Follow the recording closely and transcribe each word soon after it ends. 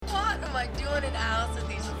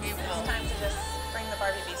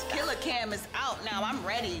webcam is out now. I'm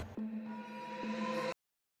ready.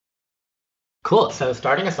 Cool. So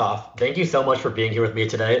starting us off, thank you so much for being here with me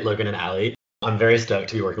today, Logan and Allie. I'm very stoked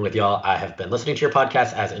to be working with y'all. I have been listening to your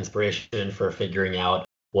podcast as inspiration for figuring out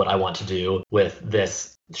what I want to do with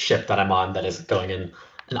this ship that I'm on that is going in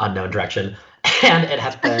an unknown direction. And it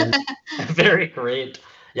has been very great.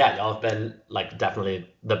 Yeah, y'all have been like definitely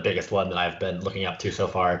the biggest one that I've been looking up to so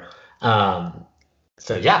far.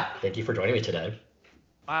 So yeah, thank you for joining me today.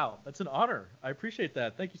 Wow, that's an honor. I appreciate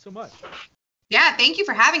that. Thank you so much. Yeah, thank you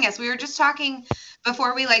for having us. We were just talking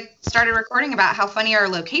before we started recording about how funny our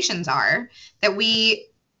locations are, that we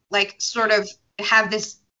sort of have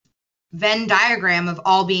this Venn diagram of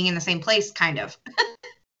all being in the same place, kind of.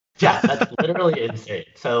 Yeah, that's literally insane.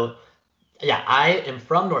 So yeah, I am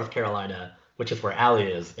from North Carolina, which is where Allie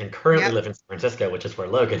is, and currently live in San Francisco, which is where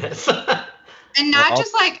Logan is. And not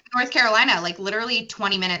just North Carolina, literally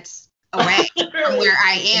 20 minutes away from where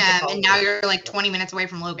I am, and now you're 20 minutes away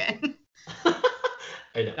from Logan.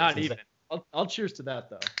 I know, not even. I'll cheers to that,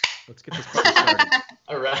 though. Let's get this party started.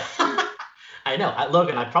 All right. I know.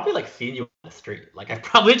 Logan, I've probably seen you on the street. I've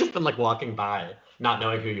probably just been walking by, not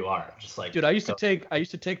knowing who you are. Just Dude, I used to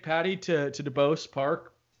take Patty to DuBose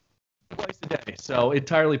Park twice a day, so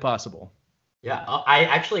entirely possible. Yeah, I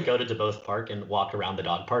actually go to DuBose Park and walk around the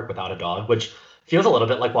dog park without a dog, which feels a little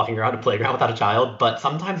bit like walking around a playground without a child, but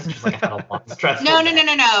sometimes it's just I had a long stressful No.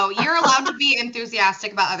 You're allowed to be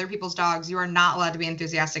enthusiastic about other people's dogs. You are not allowed to be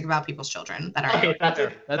enthusiastic about people's children that are. Okay, that's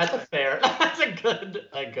fair. That's a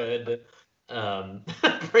good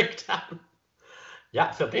breakdown.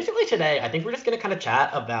 Yeah, so basically today, I think we're just going to kind of chat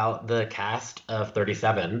about the cast of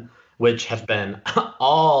 37, which has been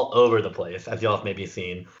all over the place, as y'all have maybe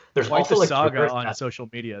seen. There's quite also the saga on social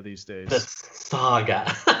media these days. The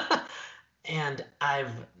saga. And I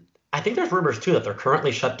think there's rumors too that they're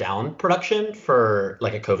currently shut down production for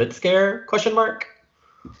a COVID scare ?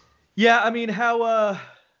 Yeah, I mean, how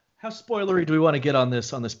spoilery do we want to get on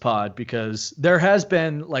this pod? Because there has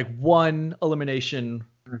been one elimination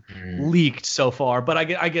leaked so far, but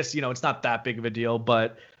I guess it's not that big of a deal.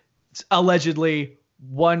 But allegedly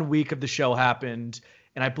 1 week of the show happened,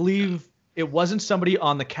 and I believe it wasn't somebody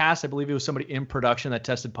on the cast. I believe it was somebody in production that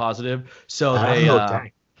tested positive. So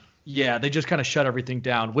they just kind of shut everything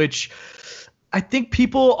down, which I think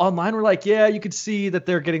people online were yeah, you could see that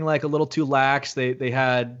they're getting a little too lax. They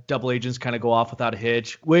had double agents kind of go off without a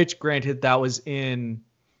hitch, which granted that was in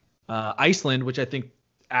Iceland, which I think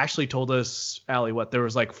Ashley told us, Allie, there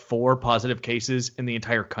was 4 positive cases in the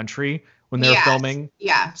entire country when they were filming.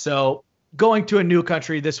 Yeah. So going to a new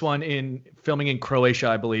country, this one filming in Croatia,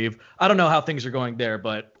 I believe. I don't know how things are going there,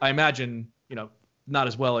 but I imagine, not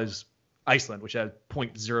as well as Iceland, which had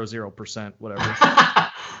 0.00%, whatever.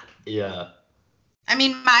 Yeah. I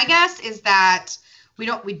mean, my guess is that we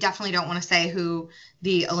definitely don't want to say who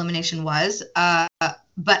the elimination was.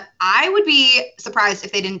 But I would be surprised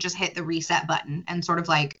if they didn't just hit the reset button and sort of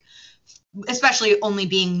especially only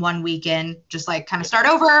being 1 week in, just kind of start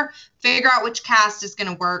over, figure out which cast is going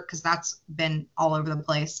to work, because that's been all over the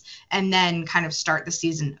place, and then kind of start the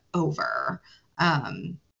season over.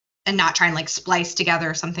 And not try and splice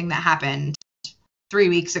together something that happened 3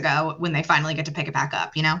 weeks ago when they finally get to pick it back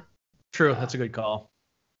up, True. That's a good call.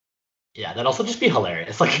 Yeah, that'd also just be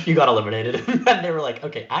hilarious. If you got eliminated and then they were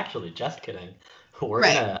okay, actually, just kidding. We're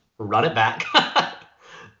going to run it back.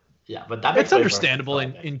 Yeah, but it's understandable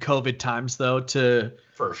in COVID times, though.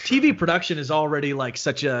 For sure. TV production is already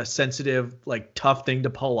such a sensitive, tough thing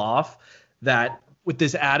to pull off, that with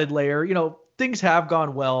this added layer, things have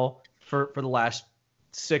gone well for the last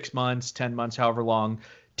 6 months, 10 months, however long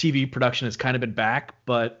TV production has kind of been back.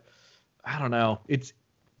 But I don't know.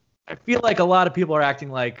 I feel a lot of people are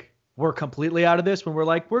acting we're completely out of this when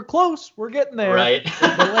we're we're close, we're getting there. Right.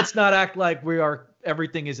 But let's not act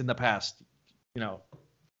everything is in the past.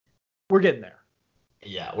 We're getting there.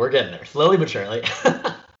 Yeah, we're getting there, slowly but surely.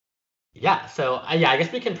 Yeah, so I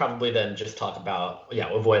guess we can probably then just talk about,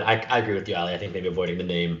 avoid, I agree with you, Allie, I think maybe avoiding the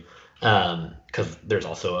name, because there's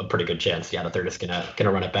also a pretty good chance, that they're just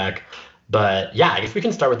gonna run it back. But yeah, I guess we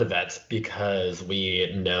can start with the vets because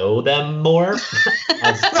we know them more.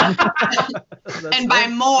 And by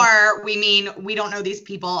more, we mean we don't know these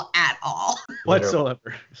people at all.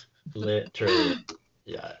 Whatsoever. Literally.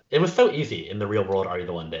 Yeah. It was so easy in the real world Are You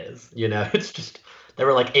the One days. It's just, there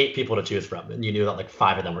were 8 people to choose from, and you knew that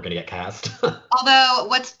 5 of them were going to get cast. Although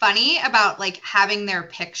what's funny about having their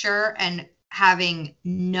picture and having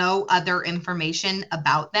no other information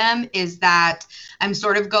about them is that I'm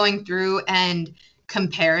sort of going through and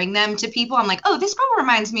comparing them to people. I'm oh, this girl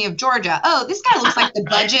reminds me of Georgia. Oh, this guy looks like the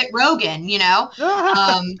budget Rogan,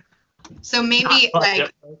 So maybe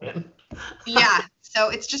like, yeah. So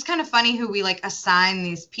it's just kind of funny who we like assign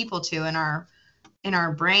these people to in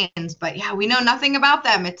our brains. But yeah, we know nothing about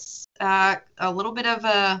them. It's a little bit of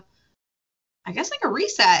a, I guess, like a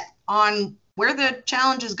reset on where the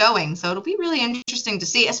challenge is going. So it'll be really interesting to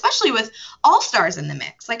see, especially with All-Stars in the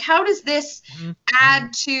mix. Like, how does this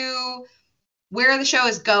add to where the show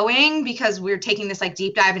is going? Because we're taking this like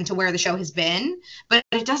deep dive into where the show has been, but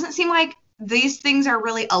it doesn't seem like these things are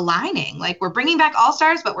really aligning. Like, we're bringing back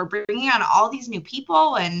All-Stars, but we're bringing on all these new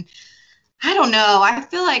people. And I don't know. I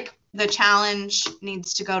feel like the challenge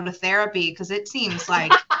needs to go to therapy because it seems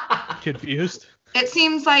like confused. It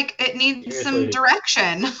seems like it needs some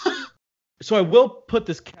direction. So I will put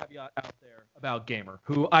this caveat out there about Gamer,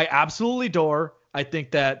 who I absolutely adore. I think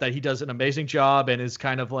that he does an amazing job and is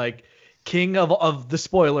kind of like king of the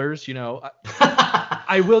spoilers. You know,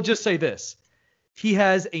 I will just say this. He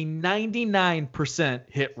has a 99%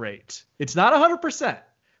 hit rate. It's not 100%.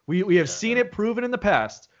 We have seen it proven in the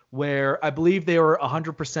past where I believe they were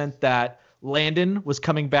 100% that Landon was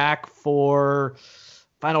coming back for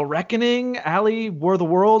Final Reckoning, Allie, War of the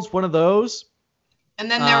Worlds, one of those. And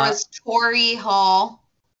then there was Tori Hall.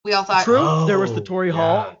 We all thought. True. There was the Tori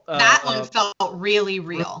Hall. That one felt really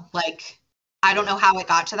real. Like, I don't know how it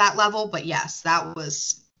got to that level, but yes, that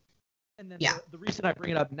was. And then the reason I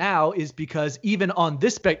bring it up now is because even on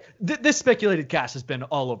this this speculated cast has been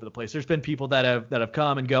all over the place. There's been people that have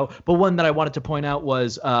come and go, but one that I wanted to point out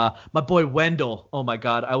was my boy Wendell. Oh my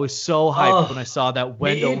God, I was so hyped when I saw that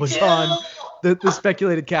Wendell was on the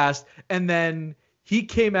speculated cast, and then he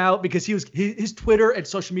came out because his Twitter and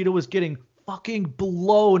social media was getting fucking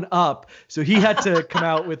blown up. So he had to come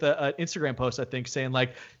out with an Instagram post, I think, saying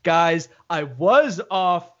like, guys, I was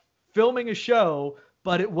off filming a show,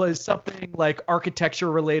 but it was something like architecture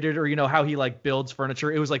related, or, you know, how he like builds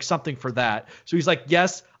furniture. It was like something for that. So he's like,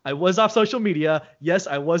 yes, I was off social media. Yes,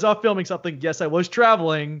 I was off filming something. Yes, I was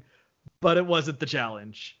traveling, but it wasn't the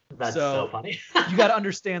challenge. That's so funny. You got to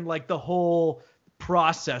understand like the whole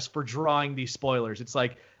process for drawing these spoilers. It's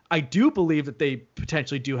like, I do believe that they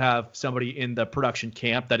potentially do have somebody in the production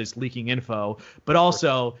camp that is leaking info, but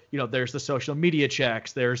also, you know, there's the social media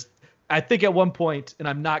checks. I think at one point, and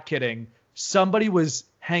I'm not kidding, somebody was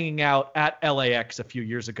hanging out at LAX a few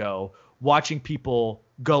years ago, watching people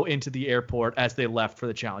go into the airport as they left for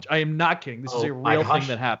the challenge. I am not kidding. This is a real thing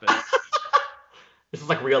that happened. This is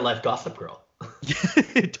like real life Gossip Girl.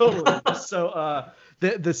 Totally. So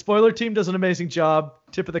the spoiler team does an amazing job,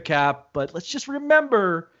 tip of the cap, but let's just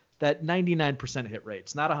remember that 99% hit rate.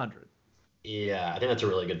 It's not 100. Yeah, I think that's a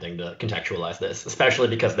really good thing to contextualize this, especially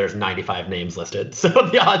because there's 95 names listed. So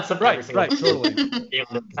the odds of every single totally being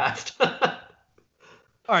on the cast. All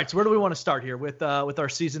right, so where do we want to start here with our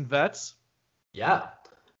seasoned vets? Yeah.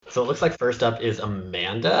 So it looks like first up is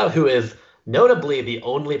Amanda, who is notably the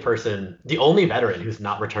only veteran who's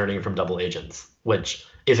not returning from Double Agents, which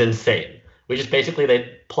is insane. Basically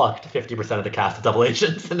they plucked 50% of the cast of Double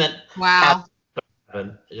Agents and then wow.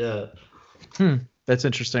 Yeah. That's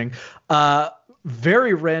interesting.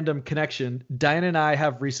 Very random connection. Diana and I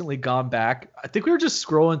have recently gone back. I think we were just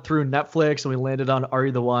scrolling through Netflix and we landed on Are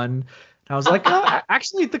You the One? And I was like,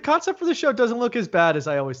 actually, the concept for the show doesn't look as bad as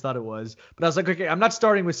I always thought it was. But I was like, okay, I'm not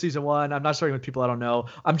starting with season 1. I'm not starting with people I don't know.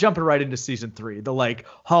 I'm jumping right into season 3, the like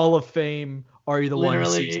Hall of Fame Are You the One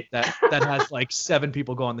season that has like 7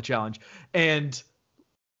 people go on the challenge. And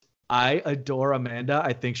I adore Amanda.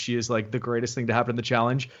 I think she is like the greatest thing to happen in the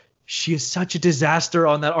challenge. She is such a disaster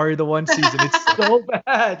on that Are You the One season. It's so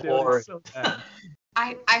bad. It's so bad.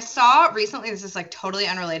 I saw recently, this is like totally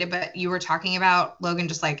unrelated, but you were talking about, Logan,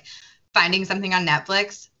 just like finding something on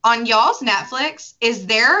Netflix. On y'all's Netflix, is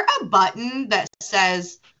there a button that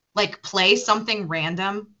says like play something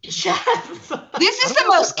random? Yes. This is the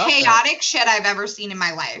most chaotic shit I've ever seen in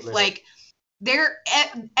my life. Like,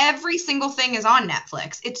 every single thing is on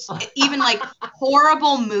Netflix. It's even like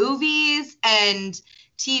horrible movies and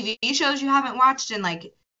TV shows you haven't watched in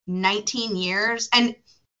like 19 years. And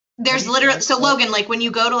there's literally, so Logan, like when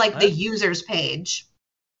you go to like the users page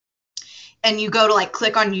and you go to like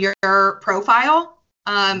click on your profile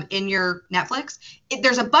in your Netflix,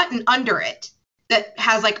 there's a button under it that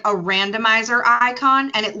has like a randomizer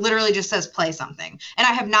icon, and it literally just says play something. And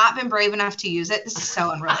I have not been brave enough to use it. This is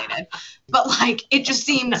so unrelated, but like it just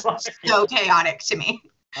seems so chaotic to me.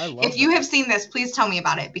 If you have seen this, please tell me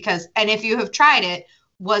about it, because, and if you have tried it,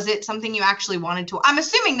 was it something you actually wanted to? I'm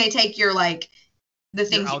assuming they take your like the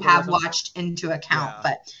things you have watched into account. Yeah.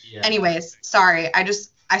 But anyways, sorry.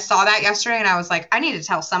 I saw that yesterday and I was like, I need to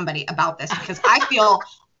tell somebody about this because I feel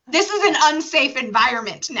this is an unsafe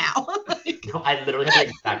environment now. No, I literally had the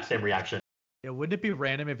exact same reaction. Yeah, wouldn't it be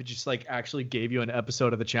random if it just like actually gave you an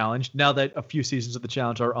episode of the challenge now that a few seasons of the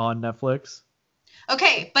challenge are on Netflix?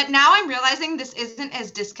 Okay, but now I'm realizing this isn't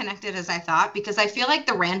as disconnected as I thought, because I feel like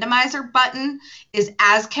the randomizer button is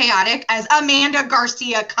as chaotic as Amanda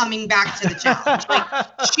Garcia coming back to the challenge. Like,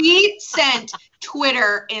 she sent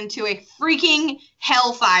Twitter into a freaking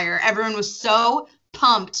hellfire. Everyone was so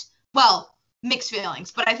pumped. Well, mixed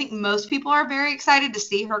feelings, but I think most people are very excited to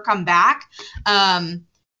see her come back.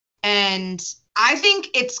 And I think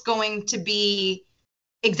it's going to be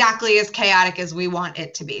exactly as chaotic as we want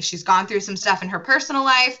it to be. She's gone through some stuff in her personal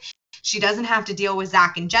life. She doesn't have to deal with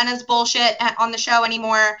Zach and Jenna's bullshit on the show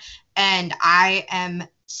anymore. And I am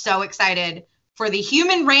so excited for the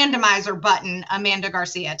human randomizer button, Amanda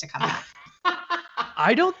Garcia, to come out.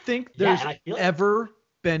 I don't think there's ever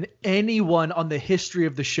been anyone on the history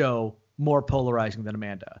of the show more polarizing than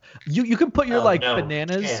Amanda. You can put your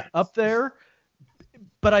Bananas up there,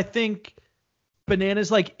 but I think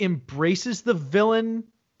Bananas like embraces the villain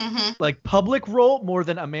like public role more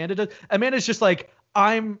than Amanda does. Amanda's just like,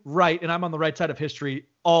 I'm right and I'm on the right side of history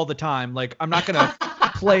all the time. Like, I'm not gonna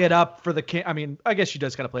play it up for the I mean, I guess she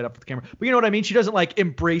does kind of play it up for the camera, but you know what I mean? She doesn't like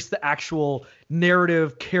embrace the actual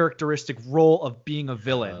narrative characteristic role of being a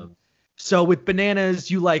villain. So with Bananas,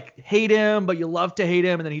 you like hate him, but you love to hate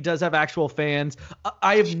him, and then he does have actual fans.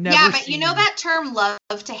 I have never Yeah, but you know that term love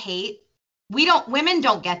to hate? Women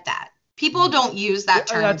don't get that. People don't use that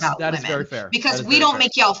term about women. That is very fair. Because we don't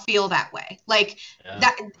make y'all feel that way. Like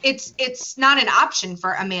that it's not an option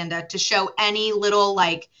for Amanda to show any little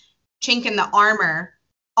like chink in the armor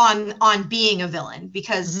on being a villain,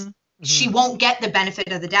 because she won't get the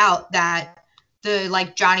benefit of the doubt that the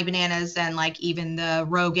like Johnny Bananas and like even the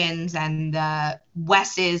Rogans and the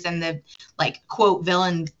Wesses and the like quote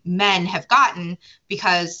villain men have gotten,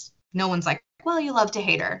 because no one's like, well, you love to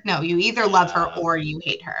hate her. No, you either love her or you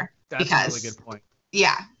hate her. That's a really good point.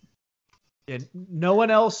 Yeah. And no one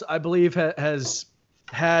else, I believe, has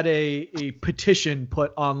had a petition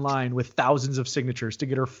put online with thousands of signatures to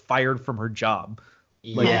get her fired from her job.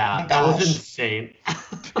 Like, yeah, that was insane.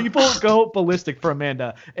 People go ballistic for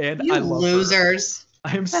Amanda, and you I love losers.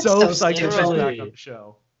 her. I am so psyched to she's back on the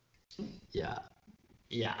show. Yeah.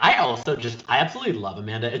 Yeah, I absolutely love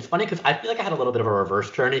Amanda. It's funny because I feel like I had a little bit of a reverse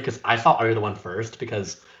journey, because I saw Are You the One first,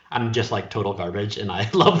 because I'm just like total garbage and I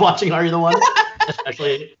love watching Are You the One,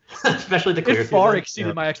 especially the clear season. It far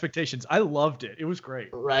exceeded my expectations. I loved it. It was great.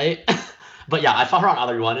 Right? But yeah, I saw her on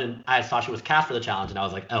Are You the One and I saw she was cast for the challenge and I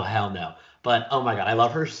was like, oh, hell no. But oh my God, I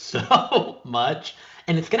love her so much.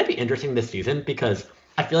 And it's going to be interesting this season because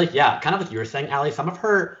I feel like, yeah, kind of what you were saying, Allie, some of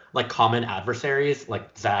her like common adversaries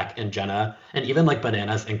like Zach and Jenna and even like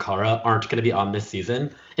Bananas and Cara aren't going to be on this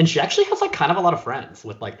season. And she actually has like kind of a lot of friends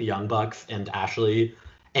with like the Young Bucks and Ashley.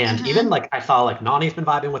 And even like I saw like Nany's been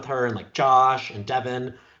vibing with her and like Josh and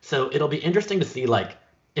Devin. So it'll be interesting to see like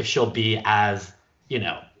if she'll be as, you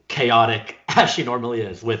know, chaotic as she normally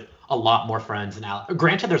is with a lot more friends. And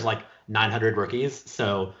granted, there's like 900 rookies.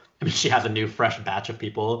 So I mean, she has a new fresh batch of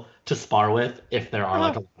people to spar with if there are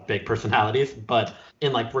like big personalities. But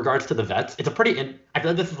in like regards to the vets, it's a I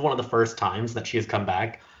feel like this is one of the first times that she has come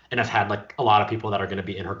back and has had like a lot of people that are going to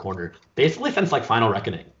be in her corner basically since like Final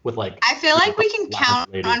Reckoning with like. I feel like we can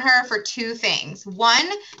count on her for two things.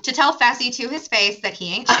 One, to tell Fessy to his face that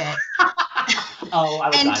he ain't shit.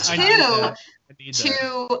 And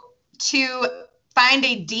two, to find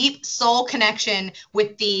a deep soul connection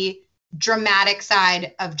with the dramatic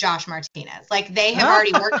side of Josh Martinez. Like they have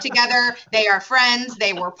already worked together. They are friends.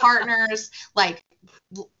 They were partners. Like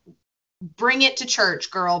bring it to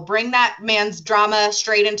church, girl. Bring that man's drama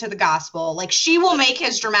straight into the gospel. Like she will make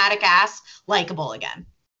his dramatic ass likable again.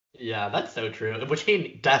 Yeah, that's so true. Which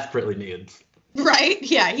he desperately needs. Right?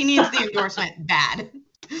 Yeah, he needs the endorsement bad.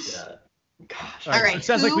 Yeah. Gosh. All right. It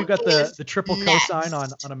sounds like we've got the triple cosign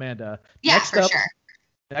on Amanda. Yeah, for sure.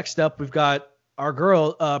 Next up, we've got our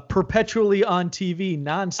girl perpetually on TV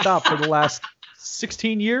nonstop for the last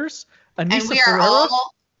 16 years. Aneesa and we are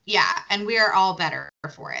Ferreira. And we are all better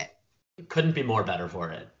for it. Couldn't be more better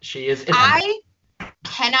for it. She is. I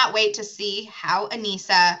cannot wait to see how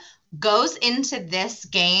Aneesa goes into this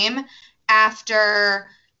game after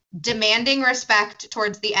demanding respect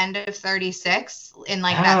towards the end of 36 in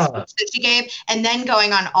like that speech that she gave, and then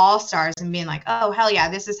going on All Stars and being like, oh hell yeah,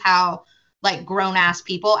 this is how like grown ass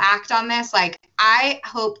people act on this. Like I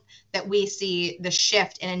hope that we see the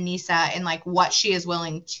shift in Aneesa in like what she is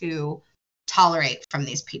willing to tolerate from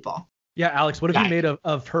these people. Yeah, Alex, what have you made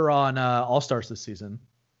of her on All Stars this season?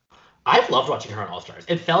 I've loved watching her on All Stars.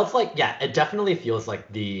 It felt like, it definitely feels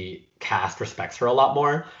like the cast respects her a lot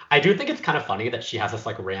more. I do think it's kind of funny that she has this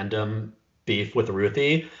like random beef with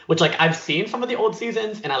Ruthie, which like I've seen some of the old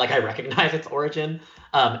seasons and I recognize its origin.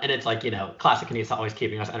 And it's like, classic Anissa always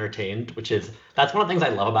keeping us entertained, that's one of the things I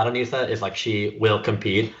love about Anissa is like she will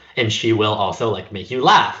compete and she will also like make you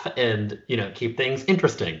laugh and, keep things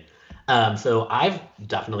interesting. So I've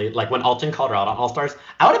definitely, like when Alton called her out on All Stars,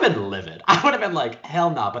 I would have been livid. I would have been like, hell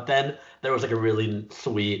no. But then there was like a really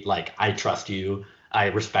sweet, like, I trust you. I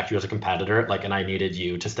respect you as a competitor. Like, and I needed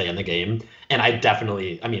you to stay in the game. And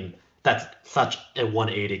that's such a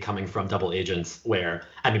 180 coming from Double Agents where,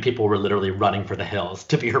 people were literally running for the hills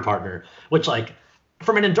to be her partner, which like,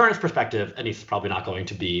 from an endurance perspective, Anissa's probably not going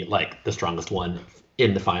to be like the strongest one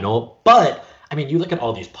in the final. But you look at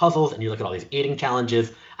all these puzzles and you look at all these eating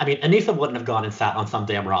challenges. Anissa wouldn't have gone and sat on some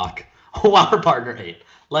damn rock while her partner ate.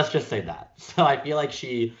 Let's just say that. So I feel like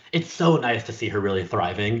it's so nice to see her really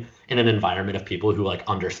thriving in an environment of people who like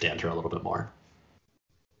understand her a little bit more.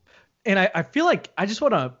 And I feel like I just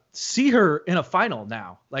want to see her in a final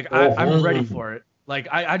now. Like I'm ready for it. Like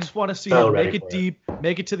I just want to see her make it deep,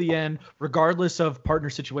 make it to the end, regardless of partner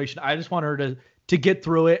situation. I just want her to get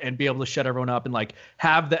through it and be able to shut everyone up and like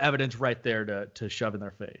have the evidence right there to shove in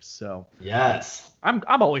their face. So yes, I'm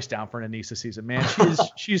always down for an Anissa season, man.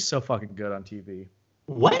 She's so fucking good on TV.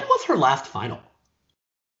 When was her last final?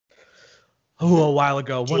 Oh, a while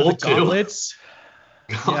ago. One of the gauntlets.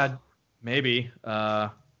 Yeah, maybe.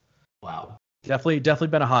 Wow. Definitely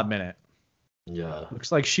been a hot minute. Yeah.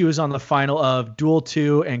 Looks like she was on the final of Duel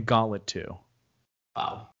 2 and Gauntlet 2.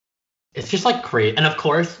 Wow. It's just like great. And of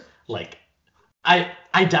course, like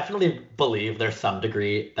I definitely believe there's some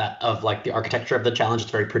degree of like the architecture of the challenge.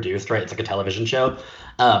 It's very produced, right? It's like a television show.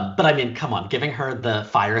 But come on, giving her the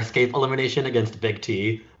fire escape elimination against Big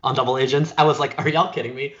T on Double Agents, I was like, are y'all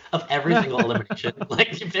kidding me? Of every single elimination,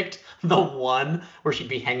 like you picked the one where she'd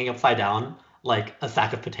be hanging upside down like a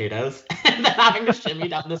sack of potatoes and then having to shimmy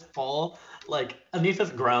down this pole. Like Anissa's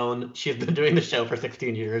grown. She's been doing the show for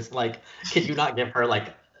 16 years. Like, could you not give her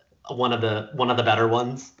like one of the better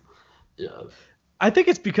ones? Yeah. I think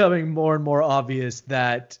it's becoming more and more obvious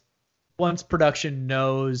that once production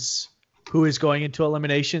knows who is going into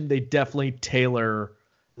elimination, they definitely tailor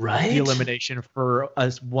the elimination for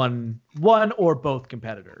us one or both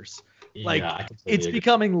competitors. Like it's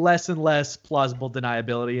becoming less and less plausible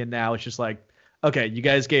deniability, and now it's just like, okay, you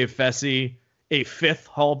guys gave Fessy a 5th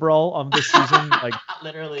Hall Brawl of this season. Like,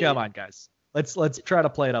 literally, come on, guys. Let's try to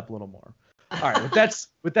play it up a little more. All right.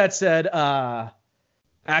 With that said,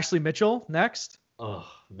 Ashley Mitchell next. Oh,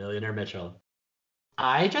 Millionaire Mitchell.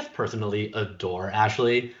 I just personally adore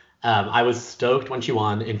Ashley. I was stoked when she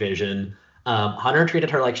won Invasion. Hunter treated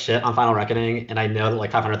her like shit on Final Reckoning, and I know that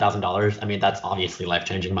like $500,000, that's obviously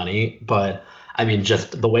life-changing money, but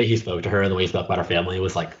just the way he spoke to her and the way he spoke about her family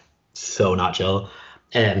was like so not chill.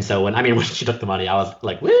 And so when she took the money, I was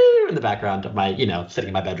like, woo, in the background of my, sitting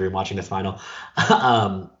in my bedroom watching this final.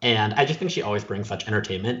 And I just think she always brings such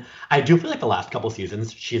entertainment. I do feel like the last couple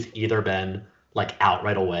seasons, she's either been like out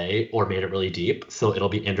right away or made it really deep. So it'll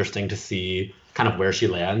be interesting to see kind of where she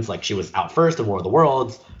lands. Like she was out first in War of the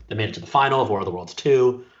Worlds, then made it to the final of War of the Worlds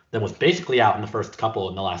 2, then was basically out in the first couple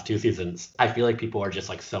in the last 2 seasons. I feel like people are just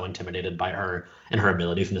like so intimidated by her and her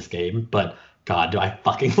abilities in this game. But God, do I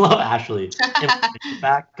fucking love Ashley.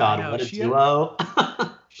 Back, God, what a duo.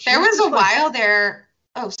 There was a while there.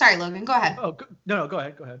 Oh, sorry, Logan. Go ahead. Oh, no, go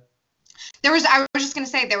ahead. I was just going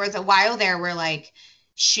to say there was a while there where like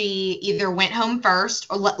she either went home first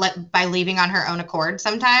or by leaving on her own accord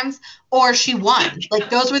sometimes, or she won.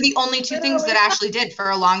 Like those were the only 2 things that Ashley did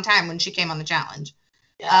for a long time when she came on the challenge.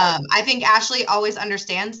 Yeah. I think Ashley always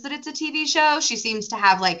understands that it's a TV show. She seems to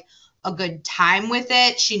have like a good time with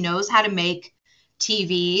it. She knows how to make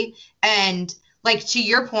TV. And like to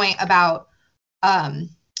your point about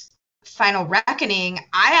Final Reckoning,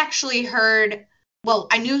 I actually heard, well,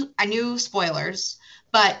 I knew spoilers,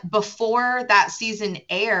 but before that season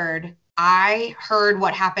aired, I heard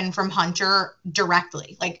what happened from Hunter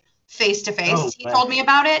directly, like face to face. He told me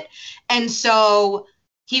about it. And so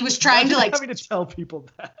he was trying to like having to tell people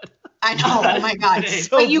that. I know. Oh my God.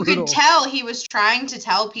 So but you brutal. could tell he was trying to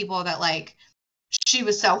tell people that like she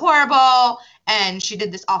was so horrible and she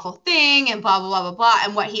did this awful thing and blah, blah, blah, blah, blah.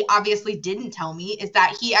 And what he obviously didn't tell me is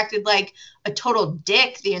that he acted like a total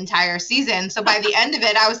dick the entire season. So by the end of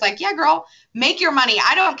it, I was like, yeah, girl, make your money.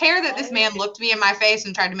 I don't care that this man looked me in my face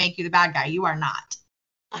and tried to make you the bad guy. You are not.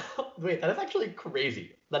 Wait, that is actually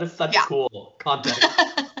crazy. That is such cool content.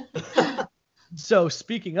 So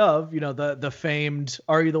speaking of, the famed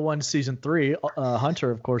Are You the One season 3, Hunter,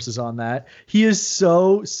 of course, is on that. He is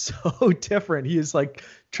so different. He is like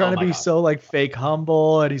trying to be so like fake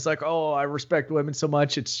humble, and he's like, oh, I respect women so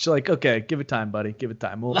much. It's just like, okay, give it time, buddy. Give it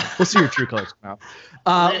time. We'll see your true colors now.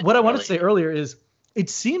 What I wanted to say earlier is it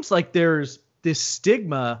seems like there's this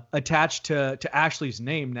stigma attached to Ashley's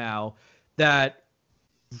name now that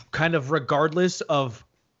kind of regardless of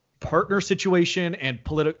partner situation and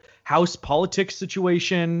house politics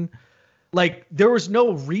situation, like there was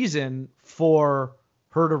no reason for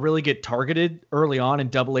her to really get targeted early on in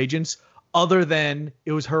Double Agents other than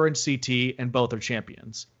it was her and CT and both are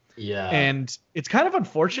champions. Yeah. And it's kind of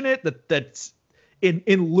unfortunate that's in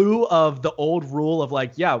lieu of the old rule of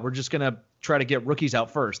like, yeah, we're just going to try to get rookies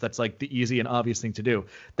out first. That's like the easy and obvious thing to do.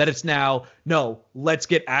 That it's now, no, let's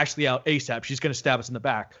get Ashley out ASAP. She's going to stab us in the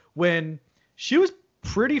back. When she was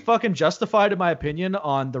pretty fucking justified, in my opinion,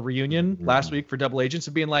 on the reunion last week for Double Agents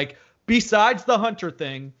of being like, besides the Hunter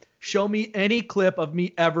thing, show me any clip of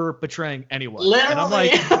me ever betraying anyone. Literally.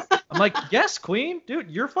 And I'm like, yes, queen, dude,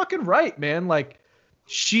 you're fucking right, man. Like,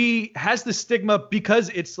 she has the stigma because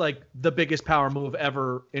it's like the biggest power move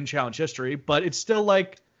ever in challenge history, but it's still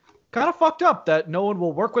like kind of fucked up that no one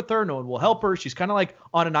will work with her, no one will help her. She's kind of like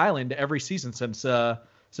on an island every season since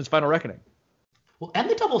Final Reckoning. Well, and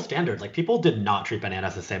the double standard, like people did not treat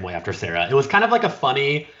Bananas the same way after Sarah. It was kind of like a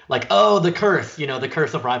funny, like, oh, the curse, the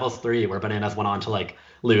curse of Rivals 3, where Bananas went on to like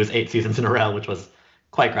lose 8 seasons in a row, which was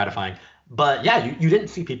quite gratifying. But yeah, you didn't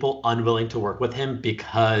see people unwilling to work with him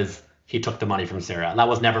because he took the money from Sarah. That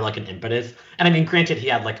was never like an impetus. And I mean, granted, he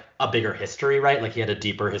had like a bigger history, right? Like he had a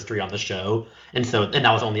deeper history on the show. And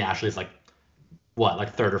that was only Ashley's like,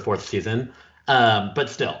 like 3rd or 4th season. But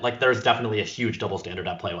still, like there's definitely a huge double standard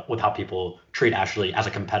at play with how people treat Ashley as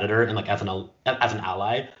a competitor and like as an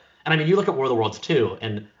ally. And I mean, you look at War of the Worlds too,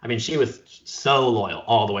 and I mean, she was so loyal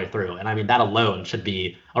all the way through. And I mean, that alone should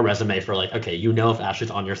be a resume for like, okay, if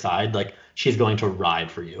Ashley's on your side, like she's going to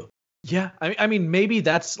ride for you. Yeah, I mean, maybe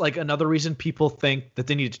that's like another reason people think that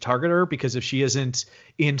they need to target her, because if she isn't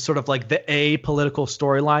in sort of like the apolitical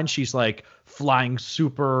storyline, she's like flying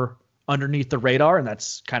super underneath the radar, and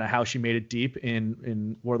that's kind of how she made it deep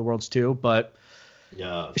in War of the Worlds 2. But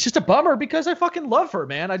yeah, it's just a bummer because I fucking love her,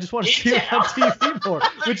 man. I just want to see her on TV more.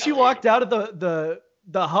 When she walked out of the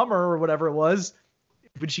Hummer or whatever it was,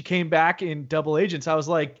 when she came back in Double Agents, I was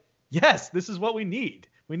like, yes, this is what we need.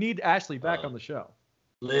 We need Ashley back on the show.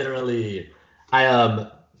 Literally,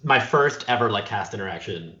 my first ever like cast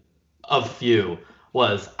interaction of few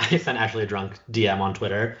was I sent Ashley a drunk DM on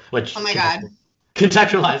Twitter, which oh my god.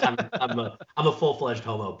 Contextualize, I'm a full-fledged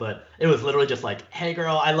homo, but it was literally just like, hey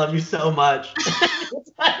girl, I love you so much.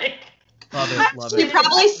 It's like, love it. She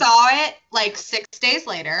probably saw it like 6 days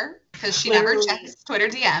later because she never checks Twitter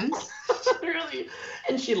DMs. Really?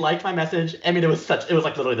 And she liked my message. I mean, it was like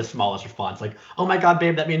literally the smallest response. Like, oh my God,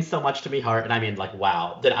 babe, that means so much to me, heart. And I mean, like,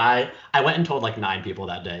 wow. I went and told like 9 people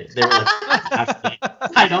that day. They were like,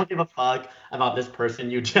 I don't give a fuck about this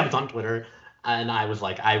person you jumped on Twitter. And I was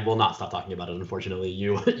like, I will not stop talking about it. Unfortunately,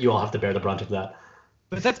 you all have to bear the brunt of that.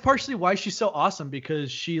 But that's partially why she's so awesome,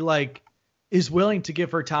 because she like is willing to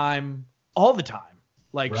give her time all the time.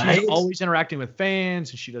 Like she's always interacting with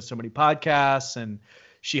fans, and she does so many podcasts, and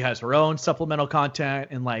she has her own supplemental content,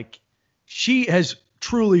 and like she has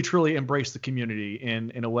truly embraced the community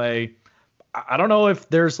in a way. I don't know if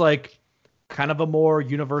there's like kind of a more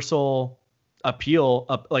universal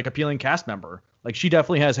appealing cast member. Like she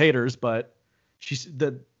definitely has haters, but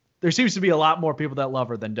there seems to be a lot more people that love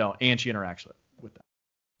her than don't, and she interacts with them.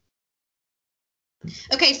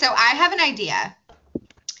 Okay, so I have an idea.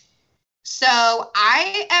 So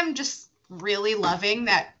I am just really loving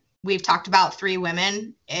that we've talked about 3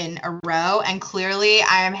 women in a row, and clearly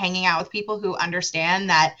I am hanging out with people who understand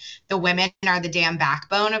that the women are the damn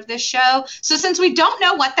backbone of this show. So since we don't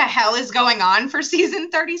know what the hell is going on for season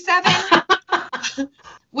 37,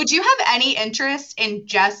 would you have any interest in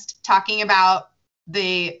just talking about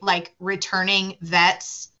the like returning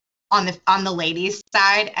vets on the ladies'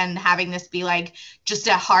 side and having this be like just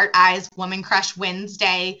a heart eyes woman crush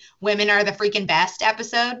Wednesday, women are the freaking best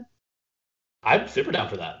episode? I'm super down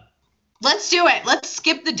for that. Let's do it. Let's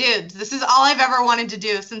skip the dudes. This is all I've ever wanted to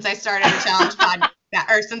do since I started a challenge podcast,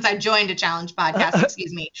 or since I joined a challenge podcast,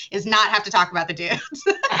 excuse me, is not have to talk about the dudes.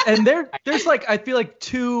 And there's like, I feel like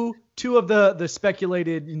two of the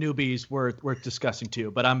speculated newbies worth discussing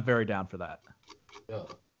too, but I'm very down for that.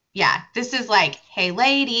 Yeah, this is like, hey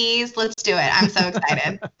ladies, let's do it. I'm so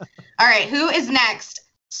excited. All right, who is next?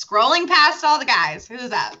 Scrolling past all the guys.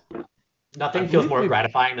 Who's up? Nothing feels more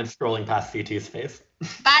gratifying than scrolling past CT's face.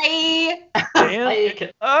 Bye.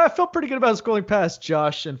 And I felt pretty good about scrolling past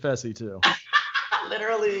Josh and Fessy too.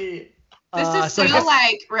 This is so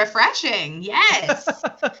refreshing. Yes.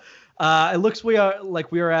 It looks we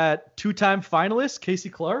are at two-time finalist Casey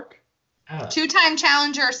Clark. Two-time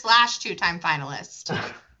challenger / two-time finalist.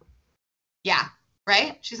 Yeah,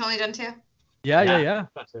 right? She's only done 2? Yeah.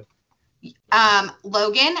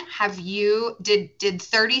 Logan, did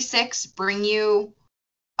 36 bring you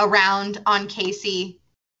around on Casey?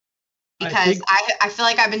 Because I feel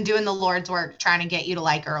like I've been doing the Lord's work trying to get you to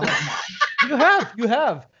like her a little more. You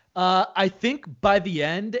have. I think by the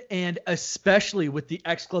end, and especially with the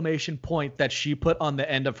exclamation point that she put on the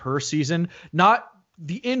end of her season, not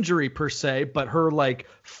the injury per se, but her like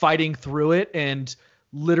fighting through it and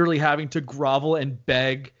literally having to grovel and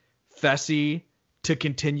beg Fessy to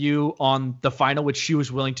continue on the final, which she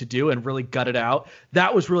was willing to do and really gut it out.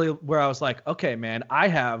 That was really where I was like, okay, man, I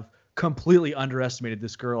have completely underestimated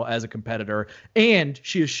this girl as a competitor. And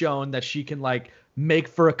she has shown that she can like make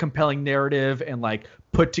for a compelling narrative and like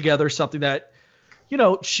put together something that, you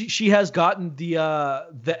know, she has gotten the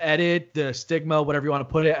edit, the stigma, whatever you want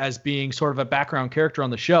to put it, as being sort of a background character on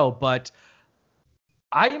the show. But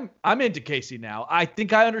I'm into Casey now. I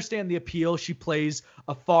think I understand the appeal. She plays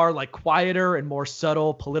a far like quieter and more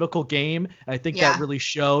subtle political game. And I think that really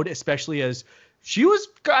showed, especially as she was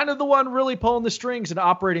kind of the one really pulling the strings and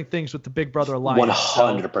operating things with the Big Brother alliance.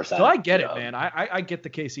 100%. So I get it, man. I get the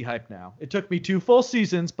Casey hype now. It took me 2 full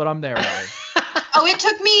seasons, but I'm there. Right? Oh, it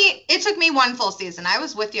took me 1 full season. I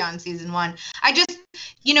was with you on season 1. I just,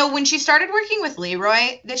 you know, when she started working with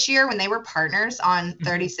Leroy this year, when they were partners on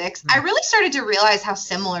 36, I really started to realize how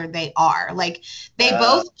similar they are. Like they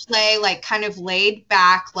both play like kind of laid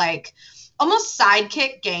back, like almost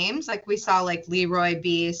sidekick games. Like we saw like Leroy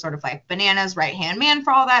be sort of like Bananas' right-hand man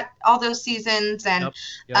for all those seasons. And,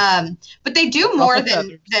 but they do more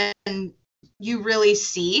than you really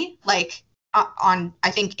see like on,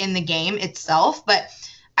 I think, in the game itself. But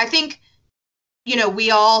I think, you know,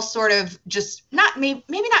 we all sort of just maybe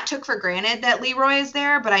not took for granted that Leroy is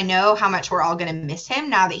there, but I know how much we're all going to miss him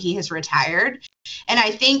now that he has retired. And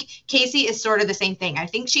I think Casey is sort of the same thing. I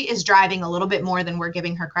think she is driving a little bit more than we're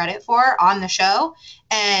giving her credit for on the show.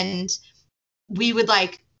 And we would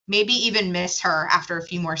like maybe even miss her after a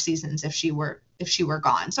few more seasons if she were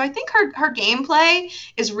gone. So I think her gameplay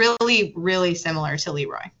is really, really similar to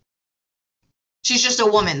Leroy. She's just a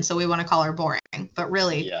woman, so we want to call her boring. But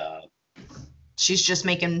really, she's just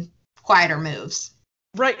making quieter moves.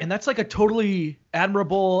 Right, and that's like a totally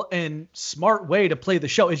admirable and smart way to play the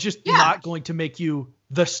show. It's just not going to make you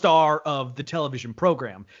the star of the television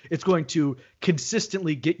program. It's going to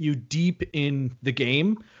consistently get you deep in the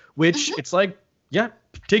game, which it's like,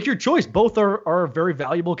 take your choice. Both are very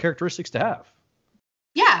valuable characteristics to have.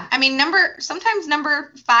 Yeah, I mean, sometimes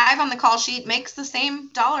number 5 on the call sheet makes the same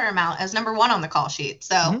dollar amount as number 1 on the call sheet.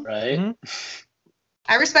 So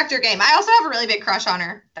I respect her game. I also have a really big crush on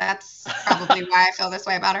her. That's probably why I feel this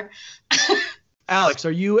way about her. Alex,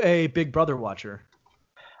 are you a Big Brother watcher?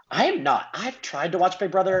 I am not. I've tried to watch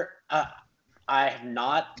Big Brother. I have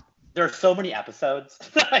not. There are so many episodes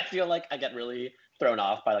that I feel like I get really thrown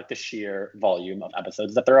off by like the sheer volume of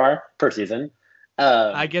episodes that there are per season.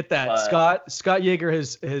 I get that. Scott Yeager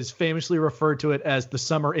has famously referred to it as the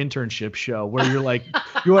summer internship show, where you're like,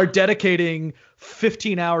 you are dedicating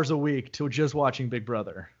 15 hours a week to just watching Big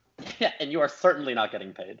Brother. Yeah, and you are certainly not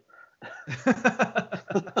getting paid.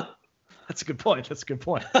 That's a good point.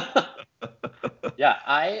 Yeah,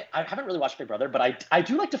 I haven't really watched Big Brother, but I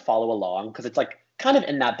do like to follow along because it's like kind of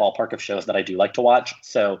in that ballpark of shows that I do like to watch.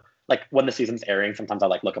 So like when the season's airing, sometimes I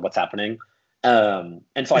like look at what's happening. And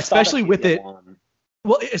so especially with it.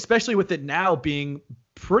 Well, especially with it now being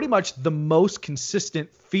pretty much the most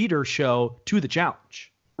consistent feeder show to the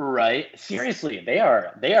challenge. Right. Seriously, they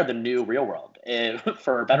are the new Real World,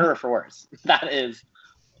 for better or for worse. That is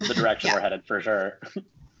the direction we're headed for sure.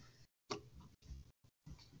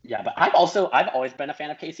 Yeah, but I've always been a fan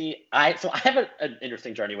of Casey. I have an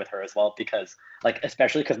interesting journey with her as well because, like,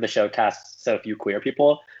 especially because the show casts so few queer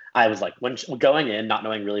people. I was like, when going in, not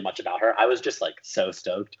knowing really much about her, I was just like so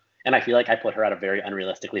stoked. And I feel like I put her at a very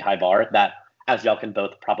unrealistically high bar that, as y'all can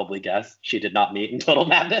both probably guess, she did not meet in Total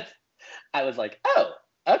Madness. I was like, oh,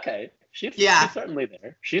 okay. She's certainly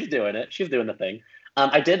there. She's doing it. She's doing the thing.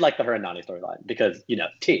 I did like the her and Nany storyline because, you know,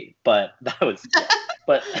 tea. But that was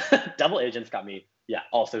but Double Agents got me,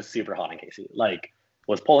 also super hot on Casey. Like,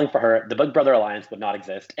 was pulling for her. The Big Brother Alliance would not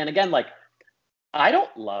exist. And again, like, I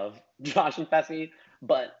don't love Josh and Fessy,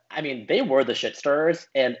 but I mean, they were the shit stirrers.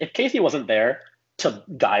 And if Casey wasn't there to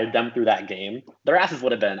guide them through that game, their asses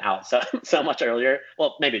would have been out so much earlier.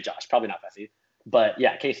 Well, maybe Josh, probably not Fessy. But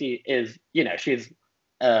yeah, Casey is, she's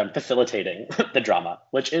facilitating the drama,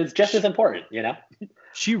 which is just as important,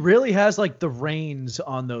 She really has like the reins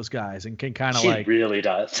on those guys and can kind of like. She really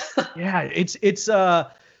does. Yeah, it's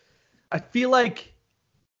I feel like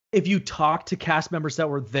if you talk to cast members that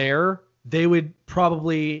were there, they would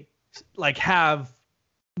probably like have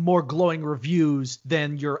more glowing reviews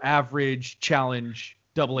than your average challenge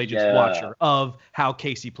double agents watcher of how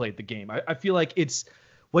Casey played the game. I feel like it's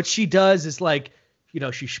what she does is like, she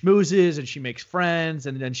schmoozes and she makes friends,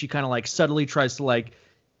 and then she kind of like subtly tries to like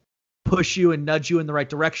push you and nudge you in the right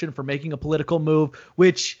direction for making a political move,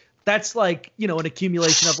 which that's like, an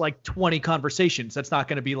accumulation of like 20 conversations. That's not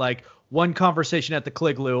going to be like one conversation at the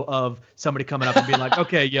Cliglu of somebody coming up and being like,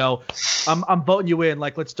 okay, yo, I'm voting you in.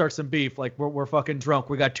 Like, let's start some beef. Like, we're fucking drunk.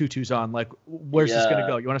 We got tutus on. Like, where's this going to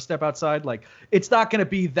go? You want to step outside? Like, it's not going to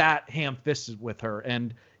be that ham-fisted with her.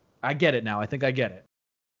 And I get it now. I think I get it.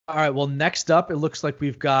 All right. Well, next up, it looks like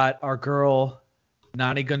we've got our girl,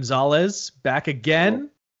 Nany Gonzalez, back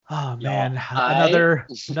again. Oh, man. Another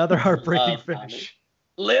heartbreaking finish.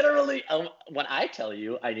 Literally, when I tell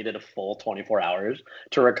you I needed a full 24 hours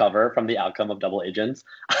to recover from the outcome of Double Agents,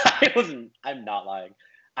 I'm not lying.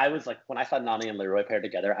 I was like, when I saw Nany and Leroy paired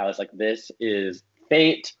together, I was like, this is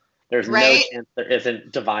fate. There's no chance there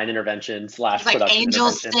isn't divine intervention / like production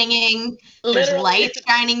angels singing. There's light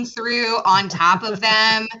shining through on top of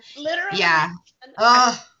them. Literally. Yeah.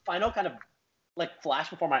 Final kind of like flash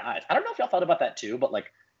before my eyes. I don't know if y'all thought about that too, but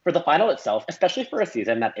like for the final itself, especially for a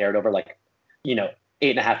season that aired over like,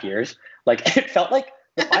 8.5 years, like it felt like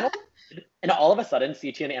the final and all of a sudden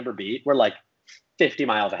CT and Amber B were like 50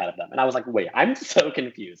 miles ahead of them. And I was like, wait, I'm so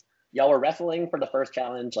confused. Y'all were wrestling for the first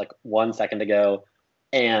challenge like 1 second ago.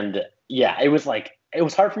 And yeah, it was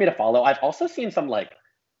hard for me to follow. I've also seen some like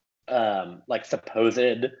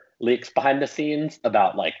supposed leaks behind the scenes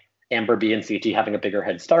about like Amber B and CT having a bigger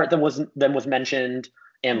head start than was mentioned,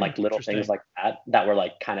 and like little things like that were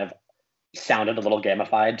like kind of sounded a little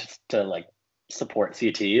gamified to like support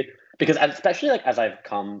CT, because especially like as I've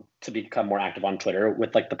come to become more active on Twitter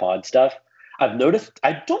with like the pod stuff, I've noticed,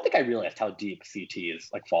 I don't think I realized how deep CT's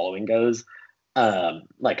like following goes.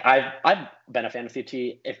 Like I've been a fan of CT.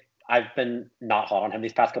 If I've been not hot on him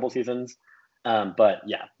these past couple seasons, but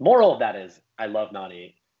yeah, moral of that is I love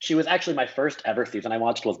Nany. She was actually my first ever season I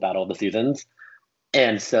watched was Battle of the Seasons,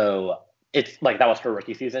 and so it's like that was her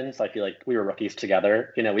rookie season. So I feel like we were rookies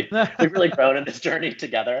together. We've really grown in this journey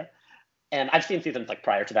together. And I've seen seasons like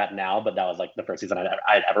prior to that now, but that was like the first season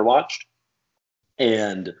I'd ever watched.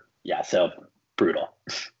 And yeah, so brutal.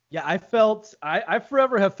 Yeah, I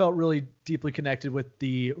forever have felt really deeply connected with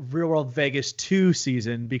the Real World Vegas 2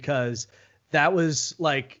 season, because that was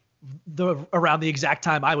like around the exact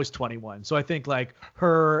time I was 21. So I think like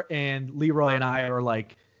her and Leroy and I are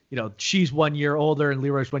like, she's 1 year older and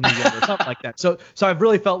Leroy's 1 year younger, something like that. So I've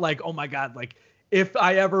really felt like, oh my God, like if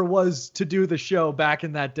I ever was to do the show back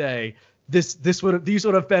in that day, these would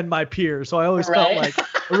have been my peers. So I always felt like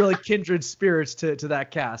a really kindred spirits to that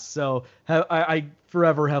cast. So I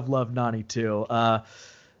forever have loved Nany too.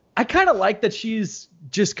 I kind of like that she's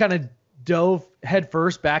just kind of dove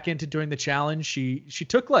headfirst back into doing the challenge. She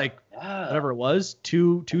took like whatever it was,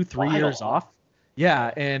 3 years off.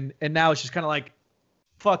 Yeah, and now it's just kind of like,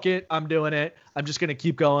 fuck it, I'm doing it. I'm just gonna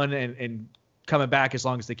keep going and coming back as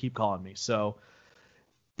long as they keep calling me. So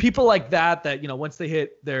people like that once they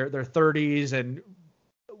hit their 30s and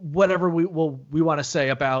whatever we want to say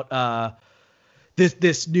about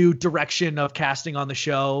this new direction of casting on the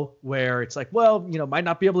show, where it's like, well, might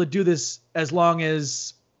not be able to do this as long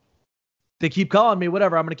as they keep calling me,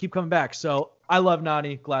 whatever, I'm going to keep coming back. So I love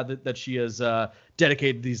Nany. Glad that she has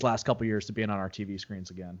dedicated these last couple years to being on our TV screens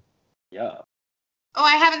again. Yeah. Oh,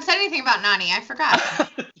 I haven't said anything about Nany. I forgot.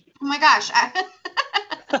 Oh my gosh.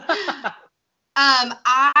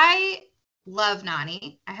 I love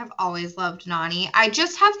Nany. I have always loved Nany. I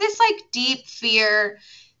just have this like deep fear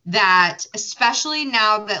that, especially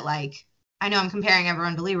now that like, I know I'm comparing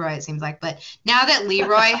everyone to Leroy, it seems like, but now that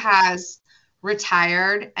Leroy has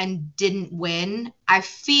retired and didn't win, I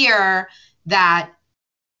fear that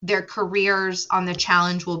their careers on the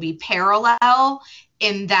challenge will be parallel,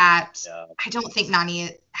 in that I don't think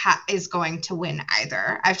Nany is going to win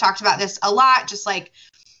either. I've talked about this a lot, just like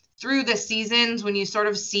through the seasons, when you sort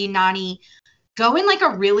of see Nany go in like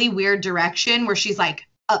a really weird direction where she's like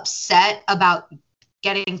upset about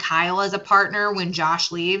getting Kyle as a partner when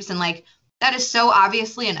Josh leaves. And like, that is so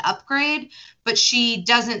obviously an upgrade, but she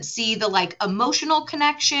doesn't see the like emotional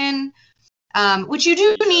connection, which you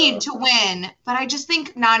do need to win. But I just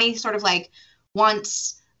think Nany sort of like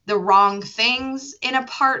wants the wrong things in a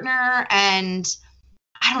partner. And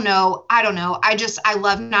I don't know. I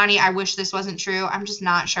love Nany. I wish this wasn't true. I'm just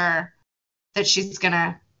not sure that she's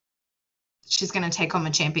gonna take home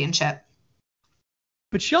a championship.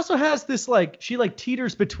 But she also has this she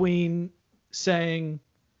teeters between saying,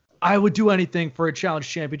 I would do anything for a challenge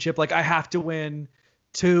championship. Like I have to win,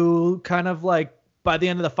 to kind of by the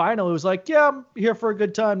end of the final, it was like, yeah, I'm here for a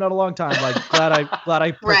good time, not a long time. Like glad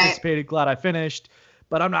I participated, glad I finished,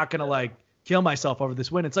 but I'm not gonna kill myself over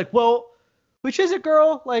this win. It's like, well, which is it,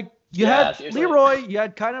 girl? Like you had seriously. Leroy, you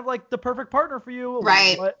had kind of the perfect partner for you.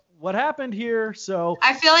 Right. What happened here? So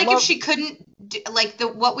I feel like if she couldn't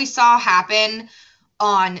what we saw happen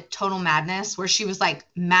on Total Madness, where she was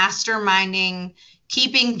masterminding,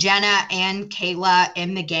 keeping Jenna and Kayla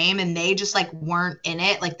in the game, and they just weren't in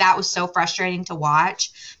it. That was so frustrating to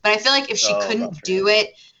watch. But I feel like if she couldn't do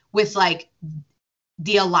it with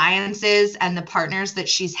the alliances and the partners that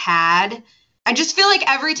she's had, I just feel like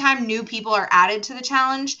every time new people are added to the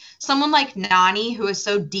challenge, someone like Nany, who is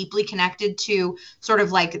so deeply connected to sort of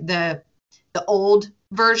the old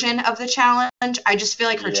version of the challenge, I just feel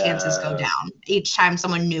like her chances go down each time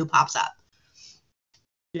someone new pops up.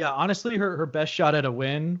 Yeah, honestly, her best shot at a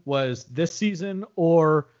win was this season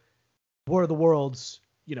or War of the Worlds,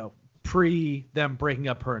 pre them breaking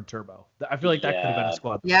up her and Turbo. I feel like that could have been a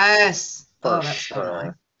squad. Yes. For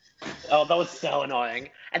sure. Oh, that was so annoying.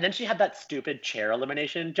 And then she had that stupid chair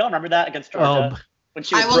elimination. Do y'all remember that against Georgia? When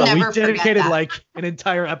she was never we dedicated an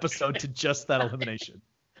entire episode to just that elimination.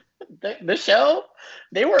 The show,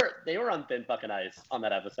 they were on thin fucking ice on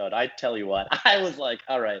that episode. I tell you what, I was like,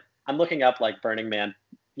 all right, I'm looking up Burning Man,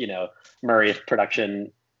 Murray's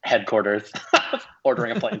production headquarters,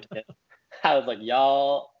 ordering a plane ticket. I was like,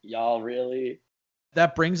 y'all really?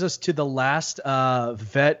 That brings us to the last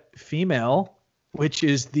vet female, which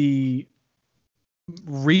is the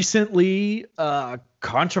recently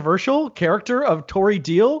controversial character of Tori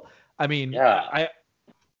Deal. I mean,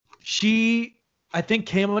 she I think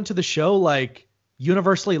came onto the show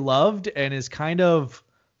universally loved and is kind of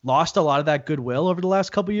lost a lot of that goodwill over the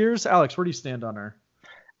last couple years. Alex, where do you stand on her?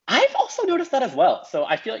 I've also noticed that as well. So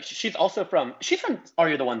I feel like she's from Are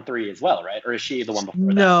You the One 3 as well, right? Or is she the one before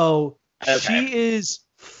that? No, okay. She is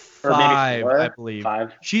 5, I believe.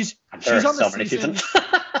 5. She's on the season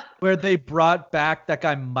where they brought back that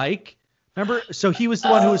guy Mike. Remember? So he was the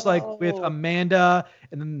one who was with Amanda,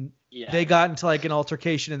 and then they got into an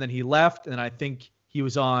altercation, and then he left, and then I think he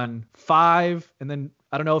was on 5, and then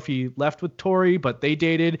I don't know if he left with Tori, but they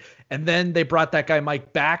dated, and then they brought that guy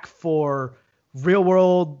Mike back for Real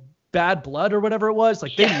World Bad Blood or whatever it was.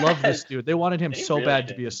 They love this dude. They wanted him so really bad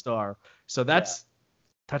to be a star. So that's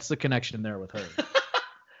the connection there with her.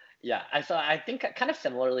 Yeah, I think kind of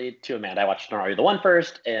similarly to Amanda, I watched Are You the One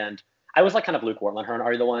first, and I was kind of lukewarm on her and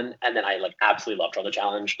Are You the One, and then I absolutely loved her on the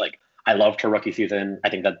challenge. I loved her rookie season. I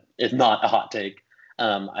think that is not a hot take.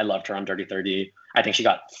 I loved her on Dirty 30. I think she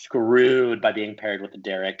got screwed by being paired with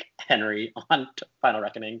Derek Henry on Final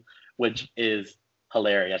Reckoning, which is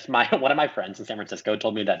hilarious. One of my friends in San Francisco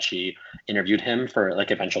told me that she interviewed him for a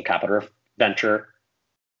venture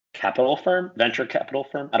capital firm. I don't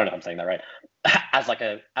know if I'm saying that right. As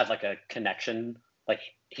a connection,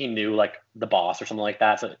 he knew the boss or something like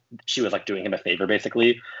that. So she was doing him a favor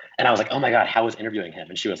basically. And I was like, oh my God, how was interviewing him?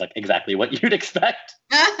 And she was exactly what you'd expect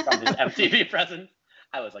from his MTV presence.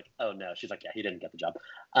 I was like, oh no. She's like, yeah, he didn't get the job.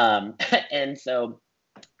 And so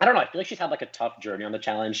I don't know. I feel like she's had a tough journey on the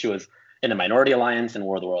challenge. She was in the Minority Alliance in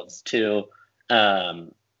War of the Worlds 2,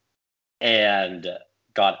 and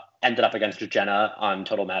ended up against Jenna on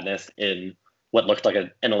Total Madness in what looked like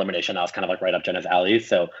an elimination. That was kind of right up Jenna's alley.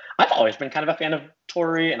 So I've always been kind of a fan of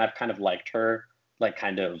Tori, and I've kind of liked her.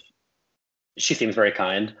 She seems very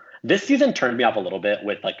kind. This season turned me off a little bit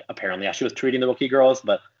with apparently how she was treating the rookie girls,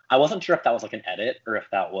 but I wasn't sure if that was an edit or if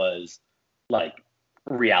that was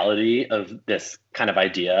reality of this kind of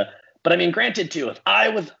idea. But I mean, granted too, if I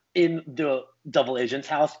was in the double agent's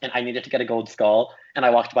house and I needed to get a gold skull and I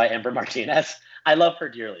walked by Amber Martinez, I love her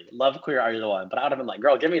dearly. Love Queer Are You the One, but I would have been like,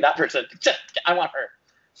 girl, give me that person. I want her.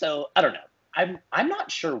 So I don't know. I'm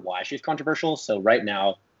not sure why she's controversial. So right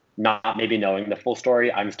now, not maybe knowing the full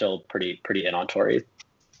story, I'm still pretty in on Tori.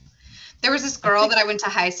 There was this girl that I went to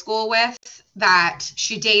high school with that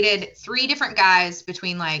she dated 3 different guys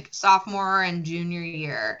between sophomore and junior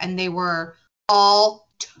year, and they were all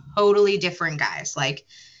totally different guys.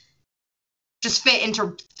 Just fit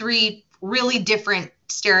into 3 really different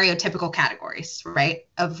stereotypical categories, right,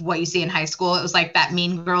 of what you see in high school. It was that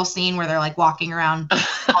Mean Girl scene where they're walking around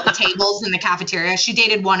all the tables in the cafeteria. She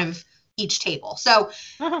dated one of each table. So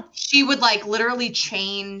she would literally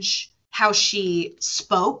change how she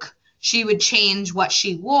spoke She would change what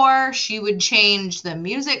she wore. She would change the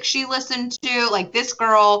music she listened to. Like, this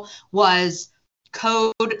girl was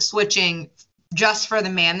code switching just for the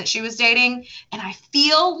man that she was dating. And I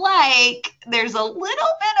feel like there's a little bit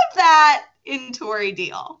of that in Tori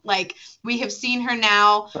Deal. Like, we have seen her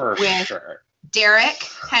now with Derek,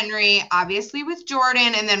 Henry, obviously with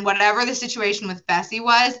Jordan, and then whatever the situation with Bessie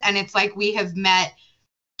was. And it's like we have met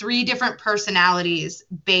 3 different personalities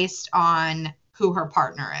based on who her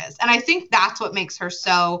partner is. And I think that's what makes her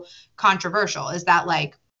so controversial, is that,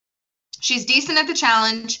 like, she's decent at the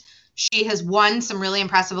challenge. She has won some really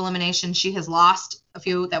impressive eliminations. She has lost a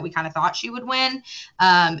few that we kind of thought she would win.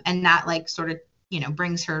 And that, like, sort of, you know,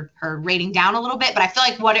 brings her rating down a little bit. But I feel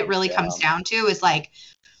like what it really comes down to is, like,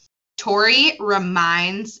 Tori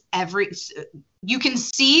reminds you can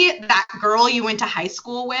see that girl you went to high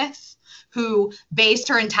school with who based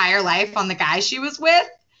her entire life on the guy she was with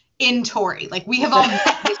in Tori. Like, we have all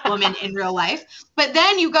met this woman in real life. But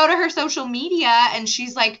then you go to her social media and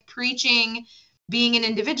she's, like, preaching being an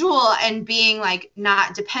individual and being, like,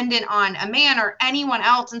 not dependent on a man or anyone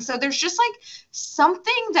else. And so there's just, like,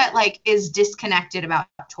 something that, like, is disconnected about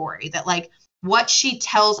Tori, that, like, what she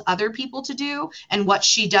tells other people to do and what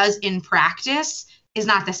she does in practice is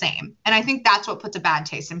not the same. And I think that's what puts a bad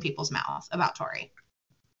taste in people's mouth about Tori.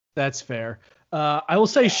 That's fair. I will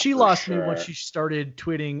say she lost me once she started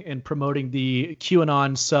tweeting and promoting the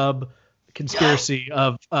QAnon sub conspiracy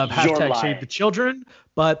of hashtag Save the Children,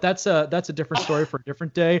 but that's a different story for a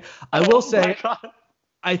different day. I will say,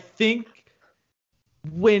 I think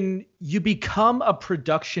when you become a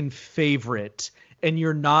production favorite and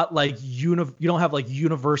you're not like you don't have like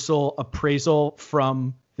universal appraisal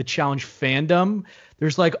from the challenge fandom,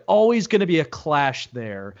 there's like always going to be a clash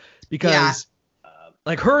there, because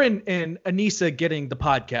like her and Aneesa getting the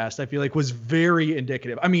podcast, I feel like was very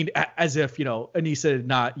indicative. I mean, as if, you know,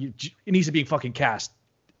 Aneesa being fucking cast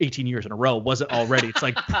 18 years in a row wasn't already. It's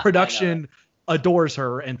like production adores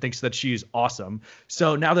her and thinks that she's awesome.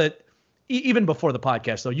 So now that even before the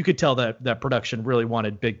podcast, though, you could tell that production really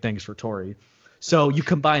wanted big things for Tori. So you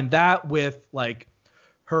combine that with like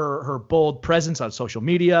her bold presence on social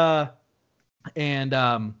media, and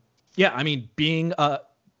I mean, being a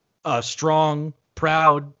strong,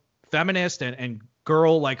 proud feminist and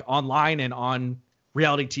girl, like online and on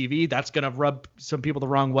reality TV, that's gonna rub some people the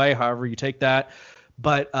wrong way, however you take that.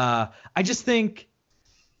 But I just think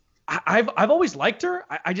I've always liked her.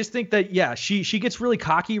 I just think that she gets really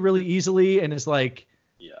cocky really easily and is like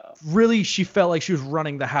really, she felt like she was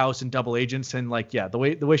running the house in Double Agents, and like the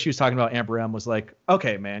way she was talking about Amber M was like,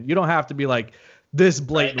 okay man, you don't have to be like this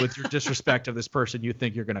blatant with your disrespect of this person you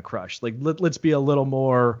think you're gonna crush. Like let's be a little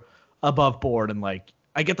more above board, and like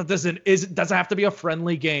I get that this doesn't have to be a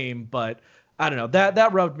friendly game, but I don't know,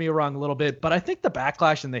 that rubbed me wrong a little bit. But I think the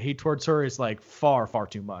backlash and the hate towards her is like far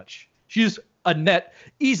too much. She's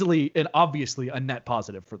easily and obviously a net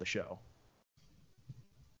positive for the show.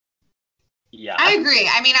 Yeah, I agree.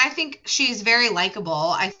 I mean, I think she's very likable.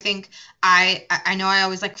 I think I know I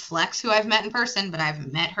always like flex who I've met in person, but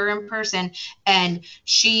I've met her in person, and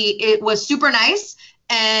it was super nice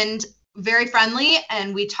and very friendly,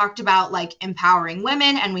 and we talked about like empowering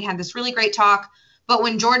women, and we had this really great talk. But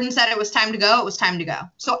when Jordan said it was time to go, it was time to go.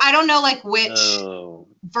 So I don't know like which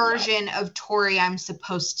version of Tori I'm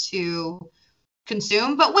supposed to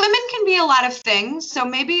consume, but women can be a lot of things. So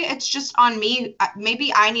maybe it's just on me.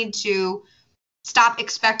 Maybe I need to stop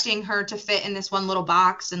expecting her to fit in this one little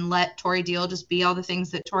box and let Tori Deal just be all the things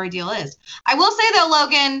that Tori Deal is. I will say though,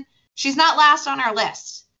 Logan, she's not last on our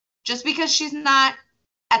list. Just because she's not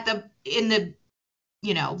in the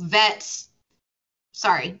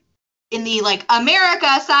like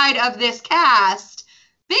America side of this cast,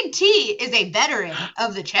 Big T is a veteran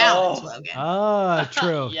of the challenge, Logan. Ah,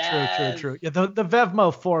 true. Yeah, the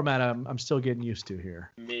Vevmo format I'm still getting used to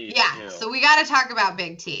here. Me too. So we got to talk about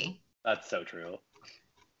Big T. That's so true.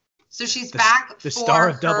 So she's back the star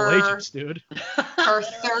of Double Agents, dude. Her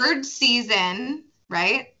third season,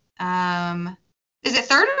 right? Is it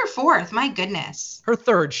third or fourth? My goodness. Her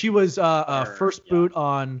third. She was first boot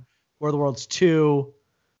on War of the Worlds 2,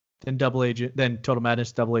 then then Total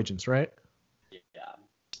Madness, Double Agents, right?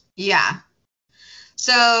 Yeah.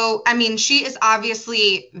 So, I mean, she is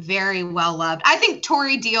obviously very well loved. I think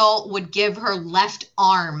Tori Deal would give her left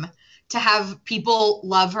arm to have people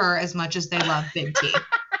love her as much as they love Big T.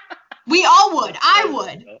 We all would.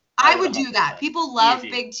 I would do that. People love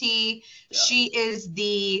Big T. Yeah. She is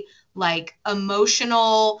the like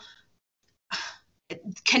emotional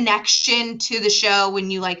connection to the show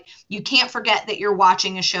when you can't forget that you're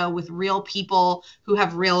watching a show with real people who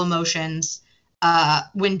have real emotions.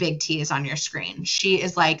 when Big T is on your screen. She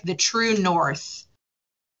is like the true north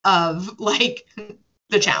of like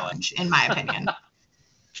the challenge, in my opinion.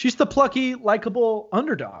 She's the plucky, likable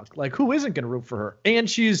underdog. Like, who isn't going to root for her? And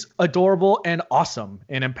she's adorable and awesome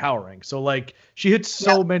and empowering. So, like, she hits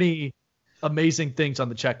so many amazing things on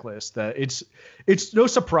the checklist that it's no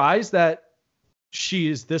surprise that she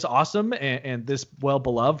is this awesome and this well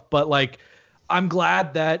beloved. But, like, I'm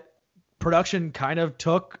glad that production kind of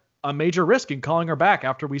took a major risk in calling her back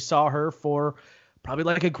after we saw her for probably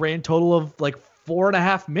like a grand total of like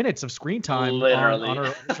 4.5 minutes of screen time on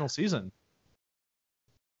her original season.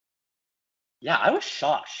 Yeah, I was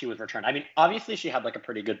shocked she was returned. I mean, obviously she had like a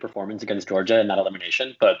pretty good performance against Georgia in that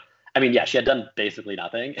elimination, but I mean, yeah, she had done basically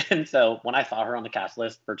nothing. And so when I saw her on the cast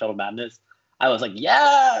list for Total Madness, I was like,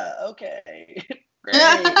 yeah, okay, great.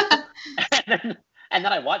 and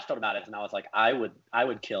then I watched Total Madness and I was like, I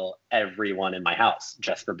would kill everyone in my house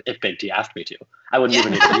just for if Big T asked me to. I wouldn't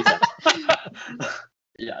even need to reason.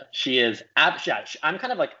 Yeah, she is. I'm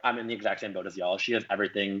kind of like, I'm in the exact same boat as y'all. She has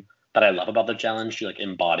everything that I love about the challenge. She like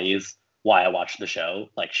embodies why I watch the show.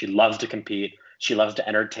 Like, she loves to compete. She loves to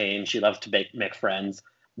entertain. She loves to make friends,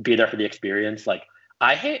 be there for the experience. Like,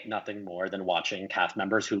 I hate nothing more than watching cast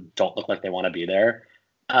members who don't look like they want to be there.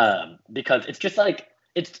 Because it's just like,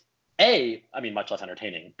 it's A, I mean, much less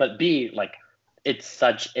entertaining, but B, like, it's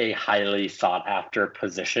such a highly sought after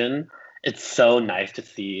position. It's so nice to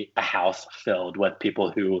see a house filled with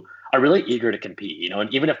people who are really eager to compete, you know,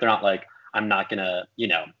 and even if they're not like, I'm not gonna, you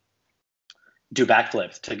know, do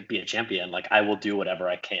backflips to be a champion, like, I will do whatever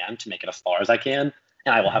I can to make it as far as I can,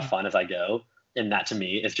 and I will have fun as I go. And that to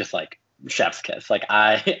me is just like chef's kiss. Like,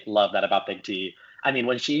 I love that about Big T. I mean,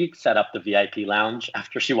 when she set up the VIP lounge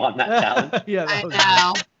after she won that challenge, Yeah, I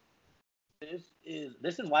know.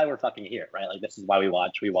 This is why we're fucking here, right? Like, this is why we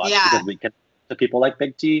watch Yeah. because we can to people like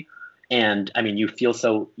Big T. And I mean, you feel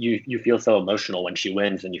so emotional when she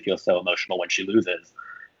wins, and you feel so emotional when she loses.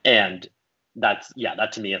 And that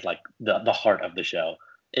to me is like the heart of the show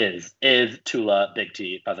is Tula Big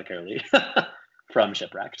T Pazakirli from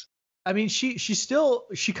Shipwrecked. I mean, she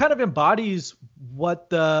kind of embodies what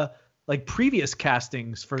the like previous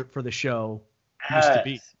castings for the show used to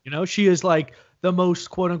be. You know, she is like the most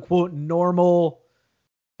quote unquote normal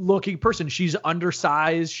looking person. She's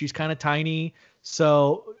undersized. She's kind of tiny.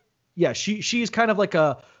 So yeah, she's kind of like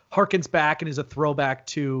a harkens back and is a throwback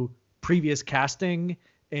to previous casting.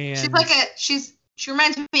 And She's like she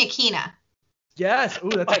reminds me of Kina. yes, ooh,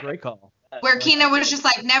 that's a great call. Where Kina was just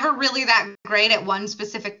like never really that great at one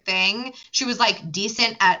specific thing. She was like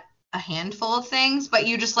decent at a handful of things, but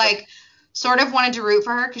you just like sort of wanted to root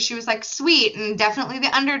for her because she was like sweet and definitely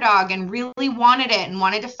the underdog and really wanted it and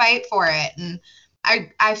wanted to fight for it. And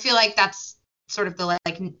I feel like that's sort of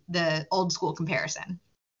the old school comparison.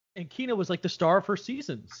 And Kina was like the star of her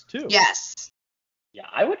seasons too. Yes. Yeah,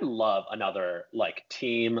 I would love another like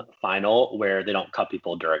team final where they don't cut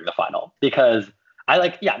people during the final, because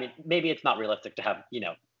I mean, maybe it's not realistic to have,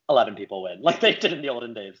 11 people win like they did in the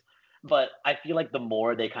olden days, but I feel like the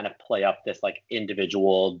more they kind of play up this like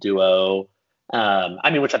individual duo, I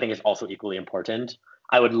mean, which I think is also equally important.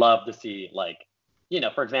 I would love to see like,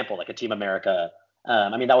 for example, like a Team America.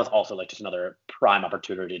 I mean, that was also like just another prime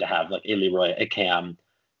opportunity to have like a Leroy, a Cam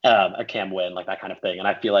win, like that kind of thing. And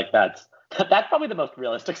I feel like that's probably the most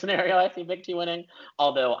realistic scenario I see Big T winning,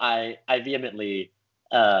 although I vehemently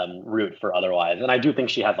root for otherwise. And I do think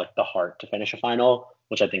she has like the heart to finish a final,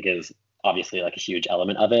 which I think is obviously like a huge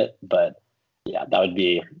element of it. But yeah, that would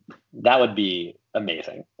be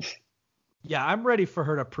amazing. Yeah, I'm ready for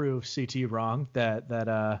her to prove CT wrong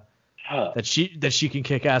that she can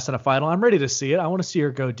kick ass in a final. I'm ready to see it. I want to see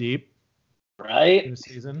her go deep. Right? In the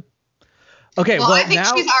season. Okay, well, I think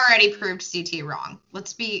now she's already proved CT wrong.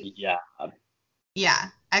 Let's be. Yeah. Yeah,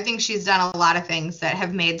 I think she's done a lot of things that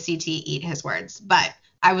have made CT eat his words, but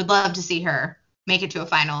I would love to see her make it to a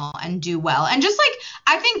final and do well. And just like,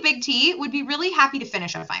 I think Big T would be really happy to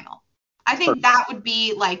finish a final. I think that would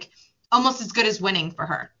be like almost as good as winning for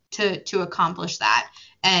her to accomplish that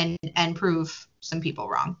and prove some people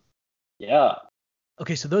wrong. Yeah.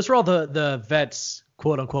 Okay, so those are all the vets,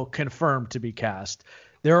 quote unquote, confirmed to be cast.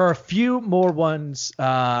 There are a few more ones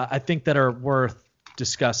I think that are worth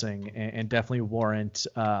discussing and definitely warrant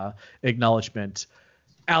acknowledgement.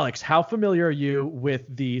 Alex, how familiar are you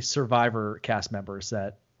with the Survivor cast members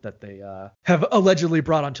that they have allegedly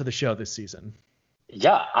brought onto the show this season?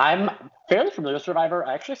 Yeah, I'm fairly familiar with Survivor.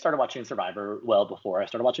 I actually started watching Survivor well before I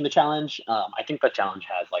started watching the challenge. I think the challenge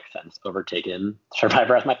has like since overtaken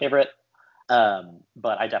Survivor as my favorite.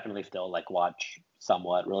 But I definitely still like watch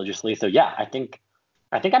somewhat religiously. So yeah, I think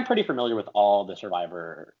I'm pretty familiar with all the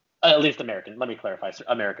Survivor At least American. Let me clarify.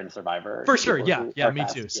 American Survivor. For sure. people Yeah. are Me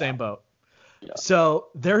cast. too. Same boat. Yeah. So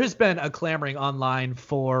there has been a clamoring online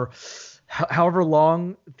for however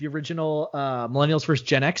long the original Millennials vs.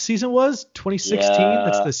 Gen X season was, 2016. Yeah.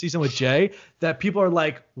 That's the season with Jay. That people are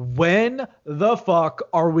like, when the fuck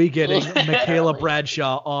are we getting Michaela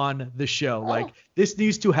Bradshaw on the show? Like, this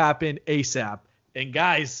needs to happen ASAP. And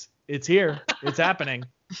guys, it's here. It's happening.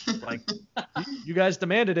 Like, you guys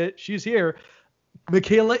demanded it. She's here.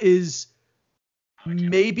 Michaela is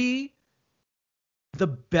maybe the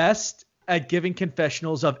best at giving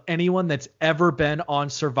confessionals of anyone that's ever been on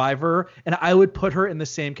Survivor, and I would put her in the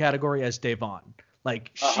same category as Devon.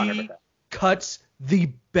 Like, she 100%. cuts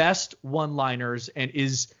the best one-liners and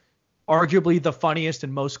is arguably the funniest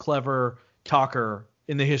and most clever talker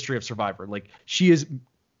in the history of Survivor. Like,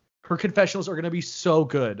 her confessionals are going to be so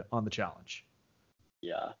good on the challenge.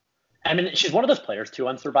 Yeah. I mean, she's one of those players too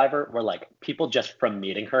on Survivor where like people just from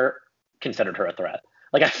meeting her considered her a threat.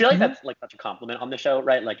 Like, I feel like that's like such a compliment on the show,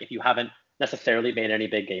 right? Like, if you haven't necessarily made any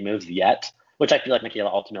big game moves yet, which I feel like Michaela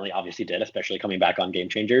ultimately obviously did, especially coming back on Game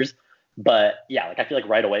Changers. But yeah, like I feel like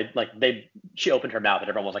right away, like she opened her mouth and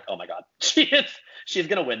everyone was like, oh my God, she's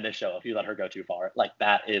gonna win this show if you let her go too far. Like,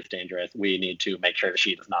 that is dangerous. We need to make sure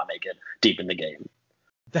she does not make it deep in the game.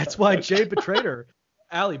 That's why Jay betrayed her.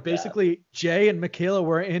 Allie, basically, Jay and Michaela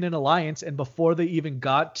were in an alliance, and before they even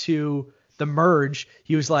got to the merge,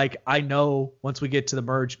 he was like, I know once we get to the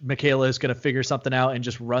merge, Michaela is going to figure something out and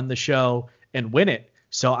just run the show and win it.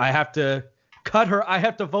 So I have to cut her. I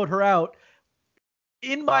have to vote her out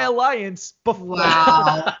in my alliance before,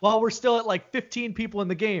 while we're still at like 15 people in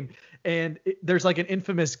the game. And there's like an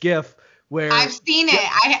infamous GIF where I've seen it.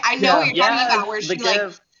 I know what you're talking about, where she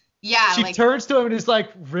like, she turns to him and is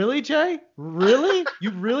like, really, Jay? Really?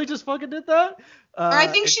 You really just fucking did that? Or I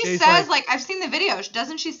think she says, like, I've seen the video.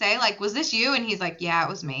 Doesn't she say, like, was this you? And he's like, yeah, it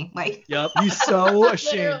was me. Like, yep. He's so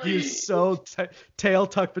ashamed. He's so tail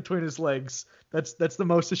tucked between his legs. That's the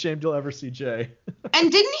most ashamed you'll ever see Jay.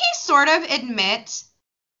 And didn't he sort of admit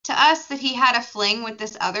to us that he had a fling with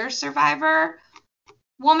this other Survivor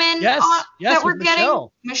woman that we're getting?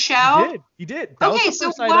 Michelle? He did. Okay,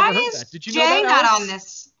 so why is Jay not on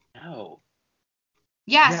this? No.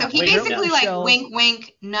 Yeah, so he basically like wink,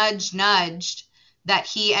 wink, nudge, nudged that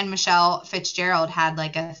he and Michelle Fitzgerald have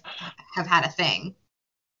had a thing.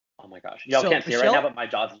 Oh my gosh. Y'all can't see it right now, but my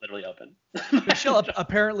jaw's literally open. Michelle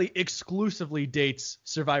apparently exclusively dates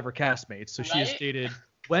Survivor castmates. So she has dated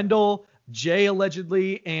Wendell, Jay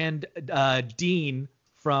allegedly, and Dean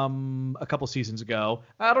from a couple seasons ago.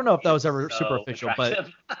 I don't know if that was ever super official, but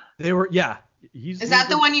they were, Is that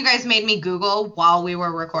the one you guys made me Google while we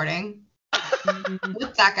were recording?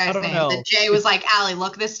 What's that guy's name? That Jay was like, Allie,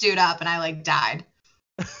 look this dude up, and I like died.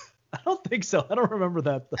 I don't think so. I don't remember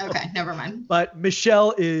that though. Okay, never mind. But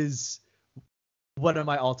Michelle is one of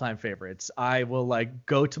my all-time favorites. I will like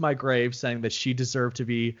go to my grave saying that she deserved to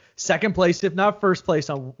be second place, if not first place,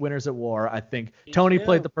 on Winners at War. I think Tony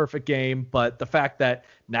played the perfect game, but the fact that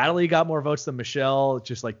Natalie got more votes than Michelle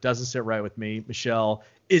just like doesn't sit right with me. Michelle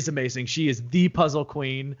is amazing. She is the puzzle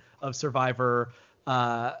queen of Survivor.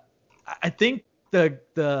 I think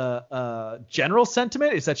the general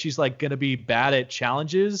sentiment is that she's like going to be bad at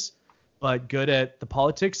challenges, but good at the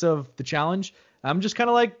politics of the challenge. I'm just kind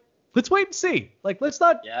of like, let's wait and see. Like, let's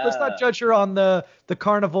not judge her on the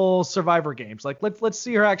carnival Survivor games. Like, let's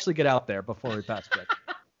see her actually get out there before we pass judge.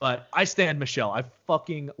 But I stand Michelle. I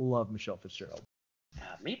fucking love Michelle Fitzgerald. Yeah,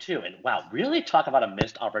 me too. And wow, really talk about a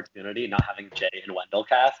missed opportunity not having Jay and Wendell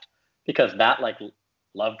cast, because that like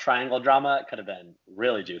love triangle drama could have been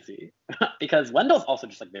really juicy. Because Wendell's also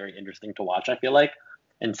just like very interesting to watch, I feel like.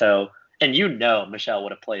 And so, and Michelle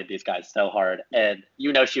would have played these guys so hard, and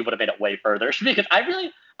she would have made it way further, because I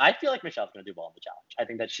feel like Michelle's going to do well in the challenge. I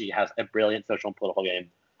think that she has a brilliant social and political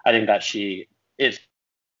game. I think that she is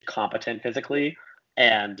competent physically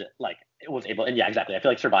and like was able, and yeah, exactly. I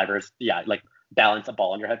feel like Survivors, like balance a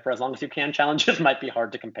ball on your head for as long as you can. Challenges might be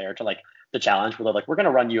hard to compare to like the challenge where they're like, we're going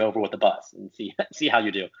to run you over with the bus and see how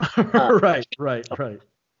you do. Right.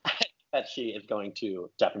 That she is going to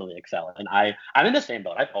definitely excel. And I'm in the same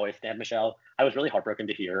boat. I've always stand Michelle. I was really heartbroken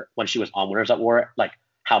to hear when she was on Winners at War, like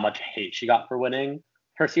how much hate she got for winning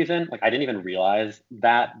her season. Like, I didn't even realize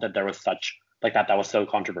that there was such like that was so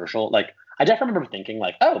controversial. Like, I definitely remember thinking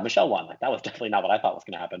like, oh, Michelle won. Like, that was definitely not what I thought was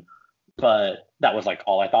going to happen. But that was like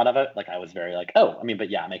all I thought of it. Like, I was very like, oh, I mean, but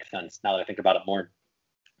yeah, it makes sense now that I think about it more.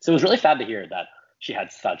 So it was really sad to hear that she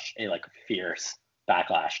had such a like fierce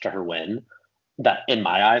backlash to her win that in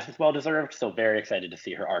my eyes was well deserved. So very excited to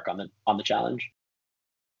see her arc on the challenge.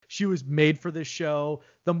 She was made for this show.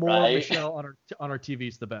 The more Michelle on our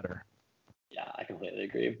TVs, the better. Yeah, I completely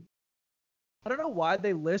agree. I don't know why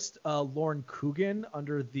they list Lauren Coogan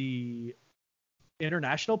under the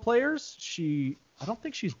international players. I don't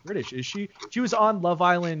think she's British, is she? She was on Love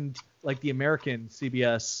Island, like the American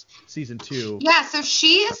CBS season 2. Yeah, so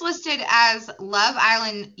she is listed as Love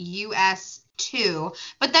Island US 2.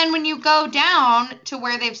 But then when you go down to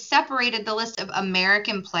where they've separated the list of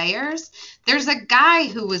American players, there's a guy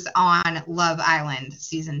who was on Love Island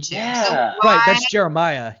season 2. Yeah. So Right, that's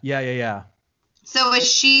Jeremiah. Yeah. So is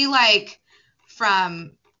she like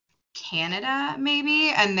from Canada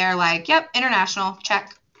think and they're like, yep, international,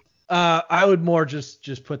 check. I would more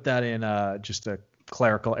just put that in just a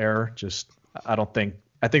clerical error. I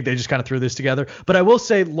think they just kind of threw this together. But I will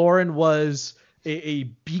say Lauren was a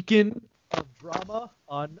beacon of drama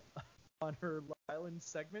on her Love Island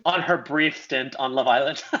segment. On her brief stint on Love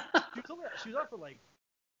Island. She was on for like,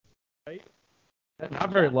 right? Not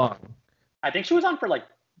very long. I think she was on for like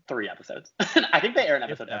 3 episodes. I think they air an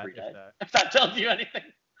episode every day. If that tells you anything.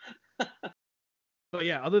 But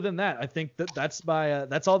yeah, other than that, I think that's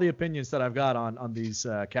all the opinions that I've got on these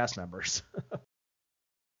cast members.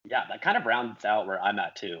 Yeah, that kind of rounds out where I'm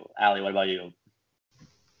at too. Allie, what about you?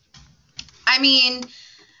 I mean,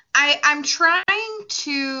 I'm trying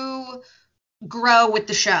to grow with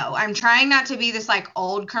the show. I'm trying not to be this like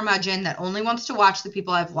old curmudgeon that only wants to watch the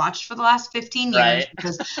people I've watched for the last 15 years, right?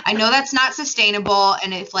 Because I know that's not sustainable.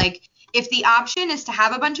 And if the option is to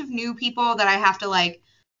have a bunch of new people that I have to like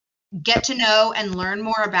get to know and learn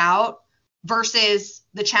more about versus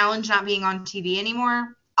the challenge not being on TV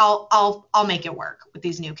anymore, I'll make it work with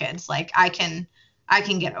these new kids. Like I can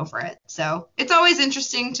get over it. So it's always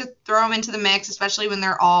interesting to throw them into the mix, especially when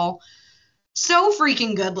they're all so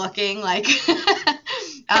freaking good looking. Like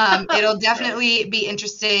it'll definitely be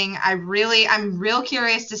interesting. I'm real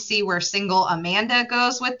curious to see where single Amanda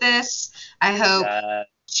goes with this. I hope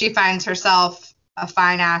she finds herself a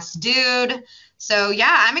fine ass dude. So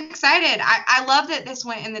yeah, I'm excited. I love that this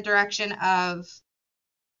went in the direction of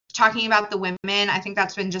talking about the women. I think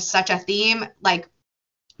that's been just such a theme. Like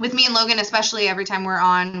with me and Logan, especially every time we're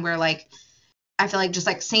on, we're like, I feel like just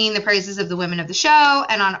like singing the praises of the women of the show,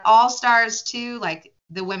 and on All Stars too, like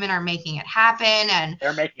the women are making it happen, and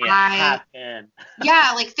they're making it happen.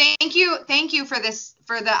 Yeah, like thank you for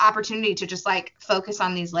the opportunity to just like focus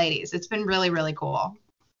on these ladies. It's been really, really cool.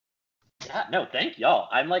 Yeah, no, thank y'all.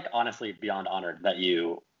 I'm like honestly beyond honored that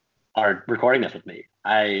you are recording this with me.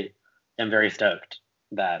 I am very stoked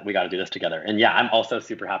that we got to do this together. And yeah, I'm also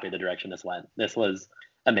super happy the direction this went. This was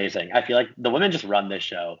amazing. I feel like the women just run this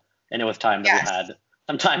show, and it was time that we had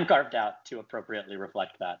some time carved out to appropriately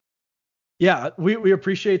reflect that. Yeah, we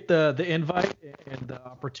appreciate the invite and the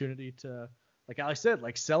opportunity to, like Ali said,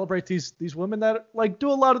 like celebrate these women that like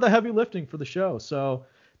do a lot of the heavy lifting for the show. So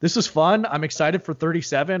this was fun. I'm excited for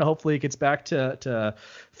 37. Hopefully it gets back to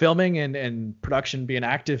filming and production being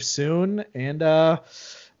active soon. And I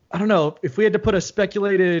don't know, if we had to put a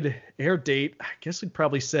speculated air date, I guess we'd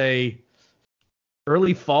probably say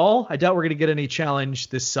early fall. I doubt we're going to get any challenge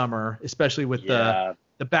this summer, especially with the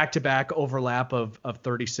back-to-back overlap of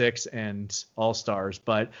 36 and All-Stars.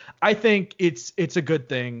 But I think it's a good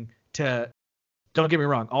thing to, don't get me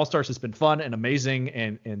wrong, All-Stars has been fun and amazing,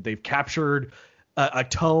 and they've captured a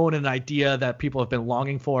tone and an idea that people have been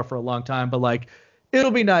longing for a long time. But like,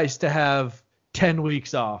 it'll be nice to have 10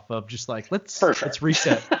 weeks off of just like, let's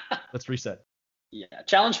reset. Let's reset. Yeah,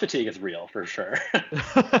 challenge fatigue is real for sure.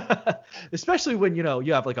 Especially when,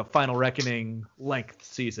 you have like a Final Reckoning length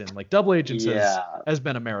season. Like Double Agents has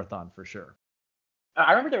been a marathon for sure.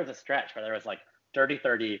 I remember there was a stretch where there was like Dirty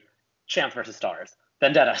 30, Champs versus Stars,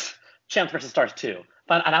 Vendettas, Champs versus Stars 2.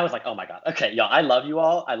 And I was like, oh my God. Okay, y'all, I love you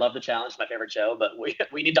all. I love the challenge, my favorite show, but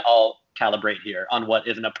we need to all calibrate here on what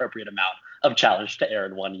is an appropriate amount of challenge to air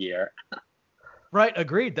in 1 year. Right,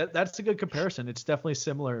 agreed. That's a good comparison. It's definitely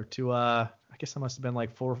similar to I guess that must have been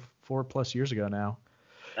like four plus years ago now.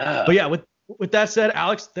 But yeah, with that said,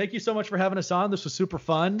 Alex, thank you so much for having us on. This was super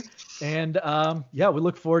fun, and we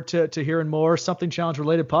look forward to hearing more Something Challenge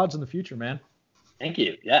related pods in the future, man. Thank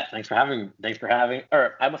you. Yeah, thanks for having,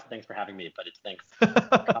 or I must say thanks for having me, but it's thanks.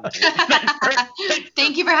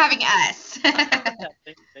 Thank you for having us.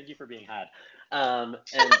 Thank you for being had.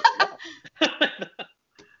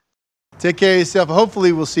 Take care of yourself.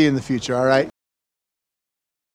 Hopefully we'll see you in the future, all right?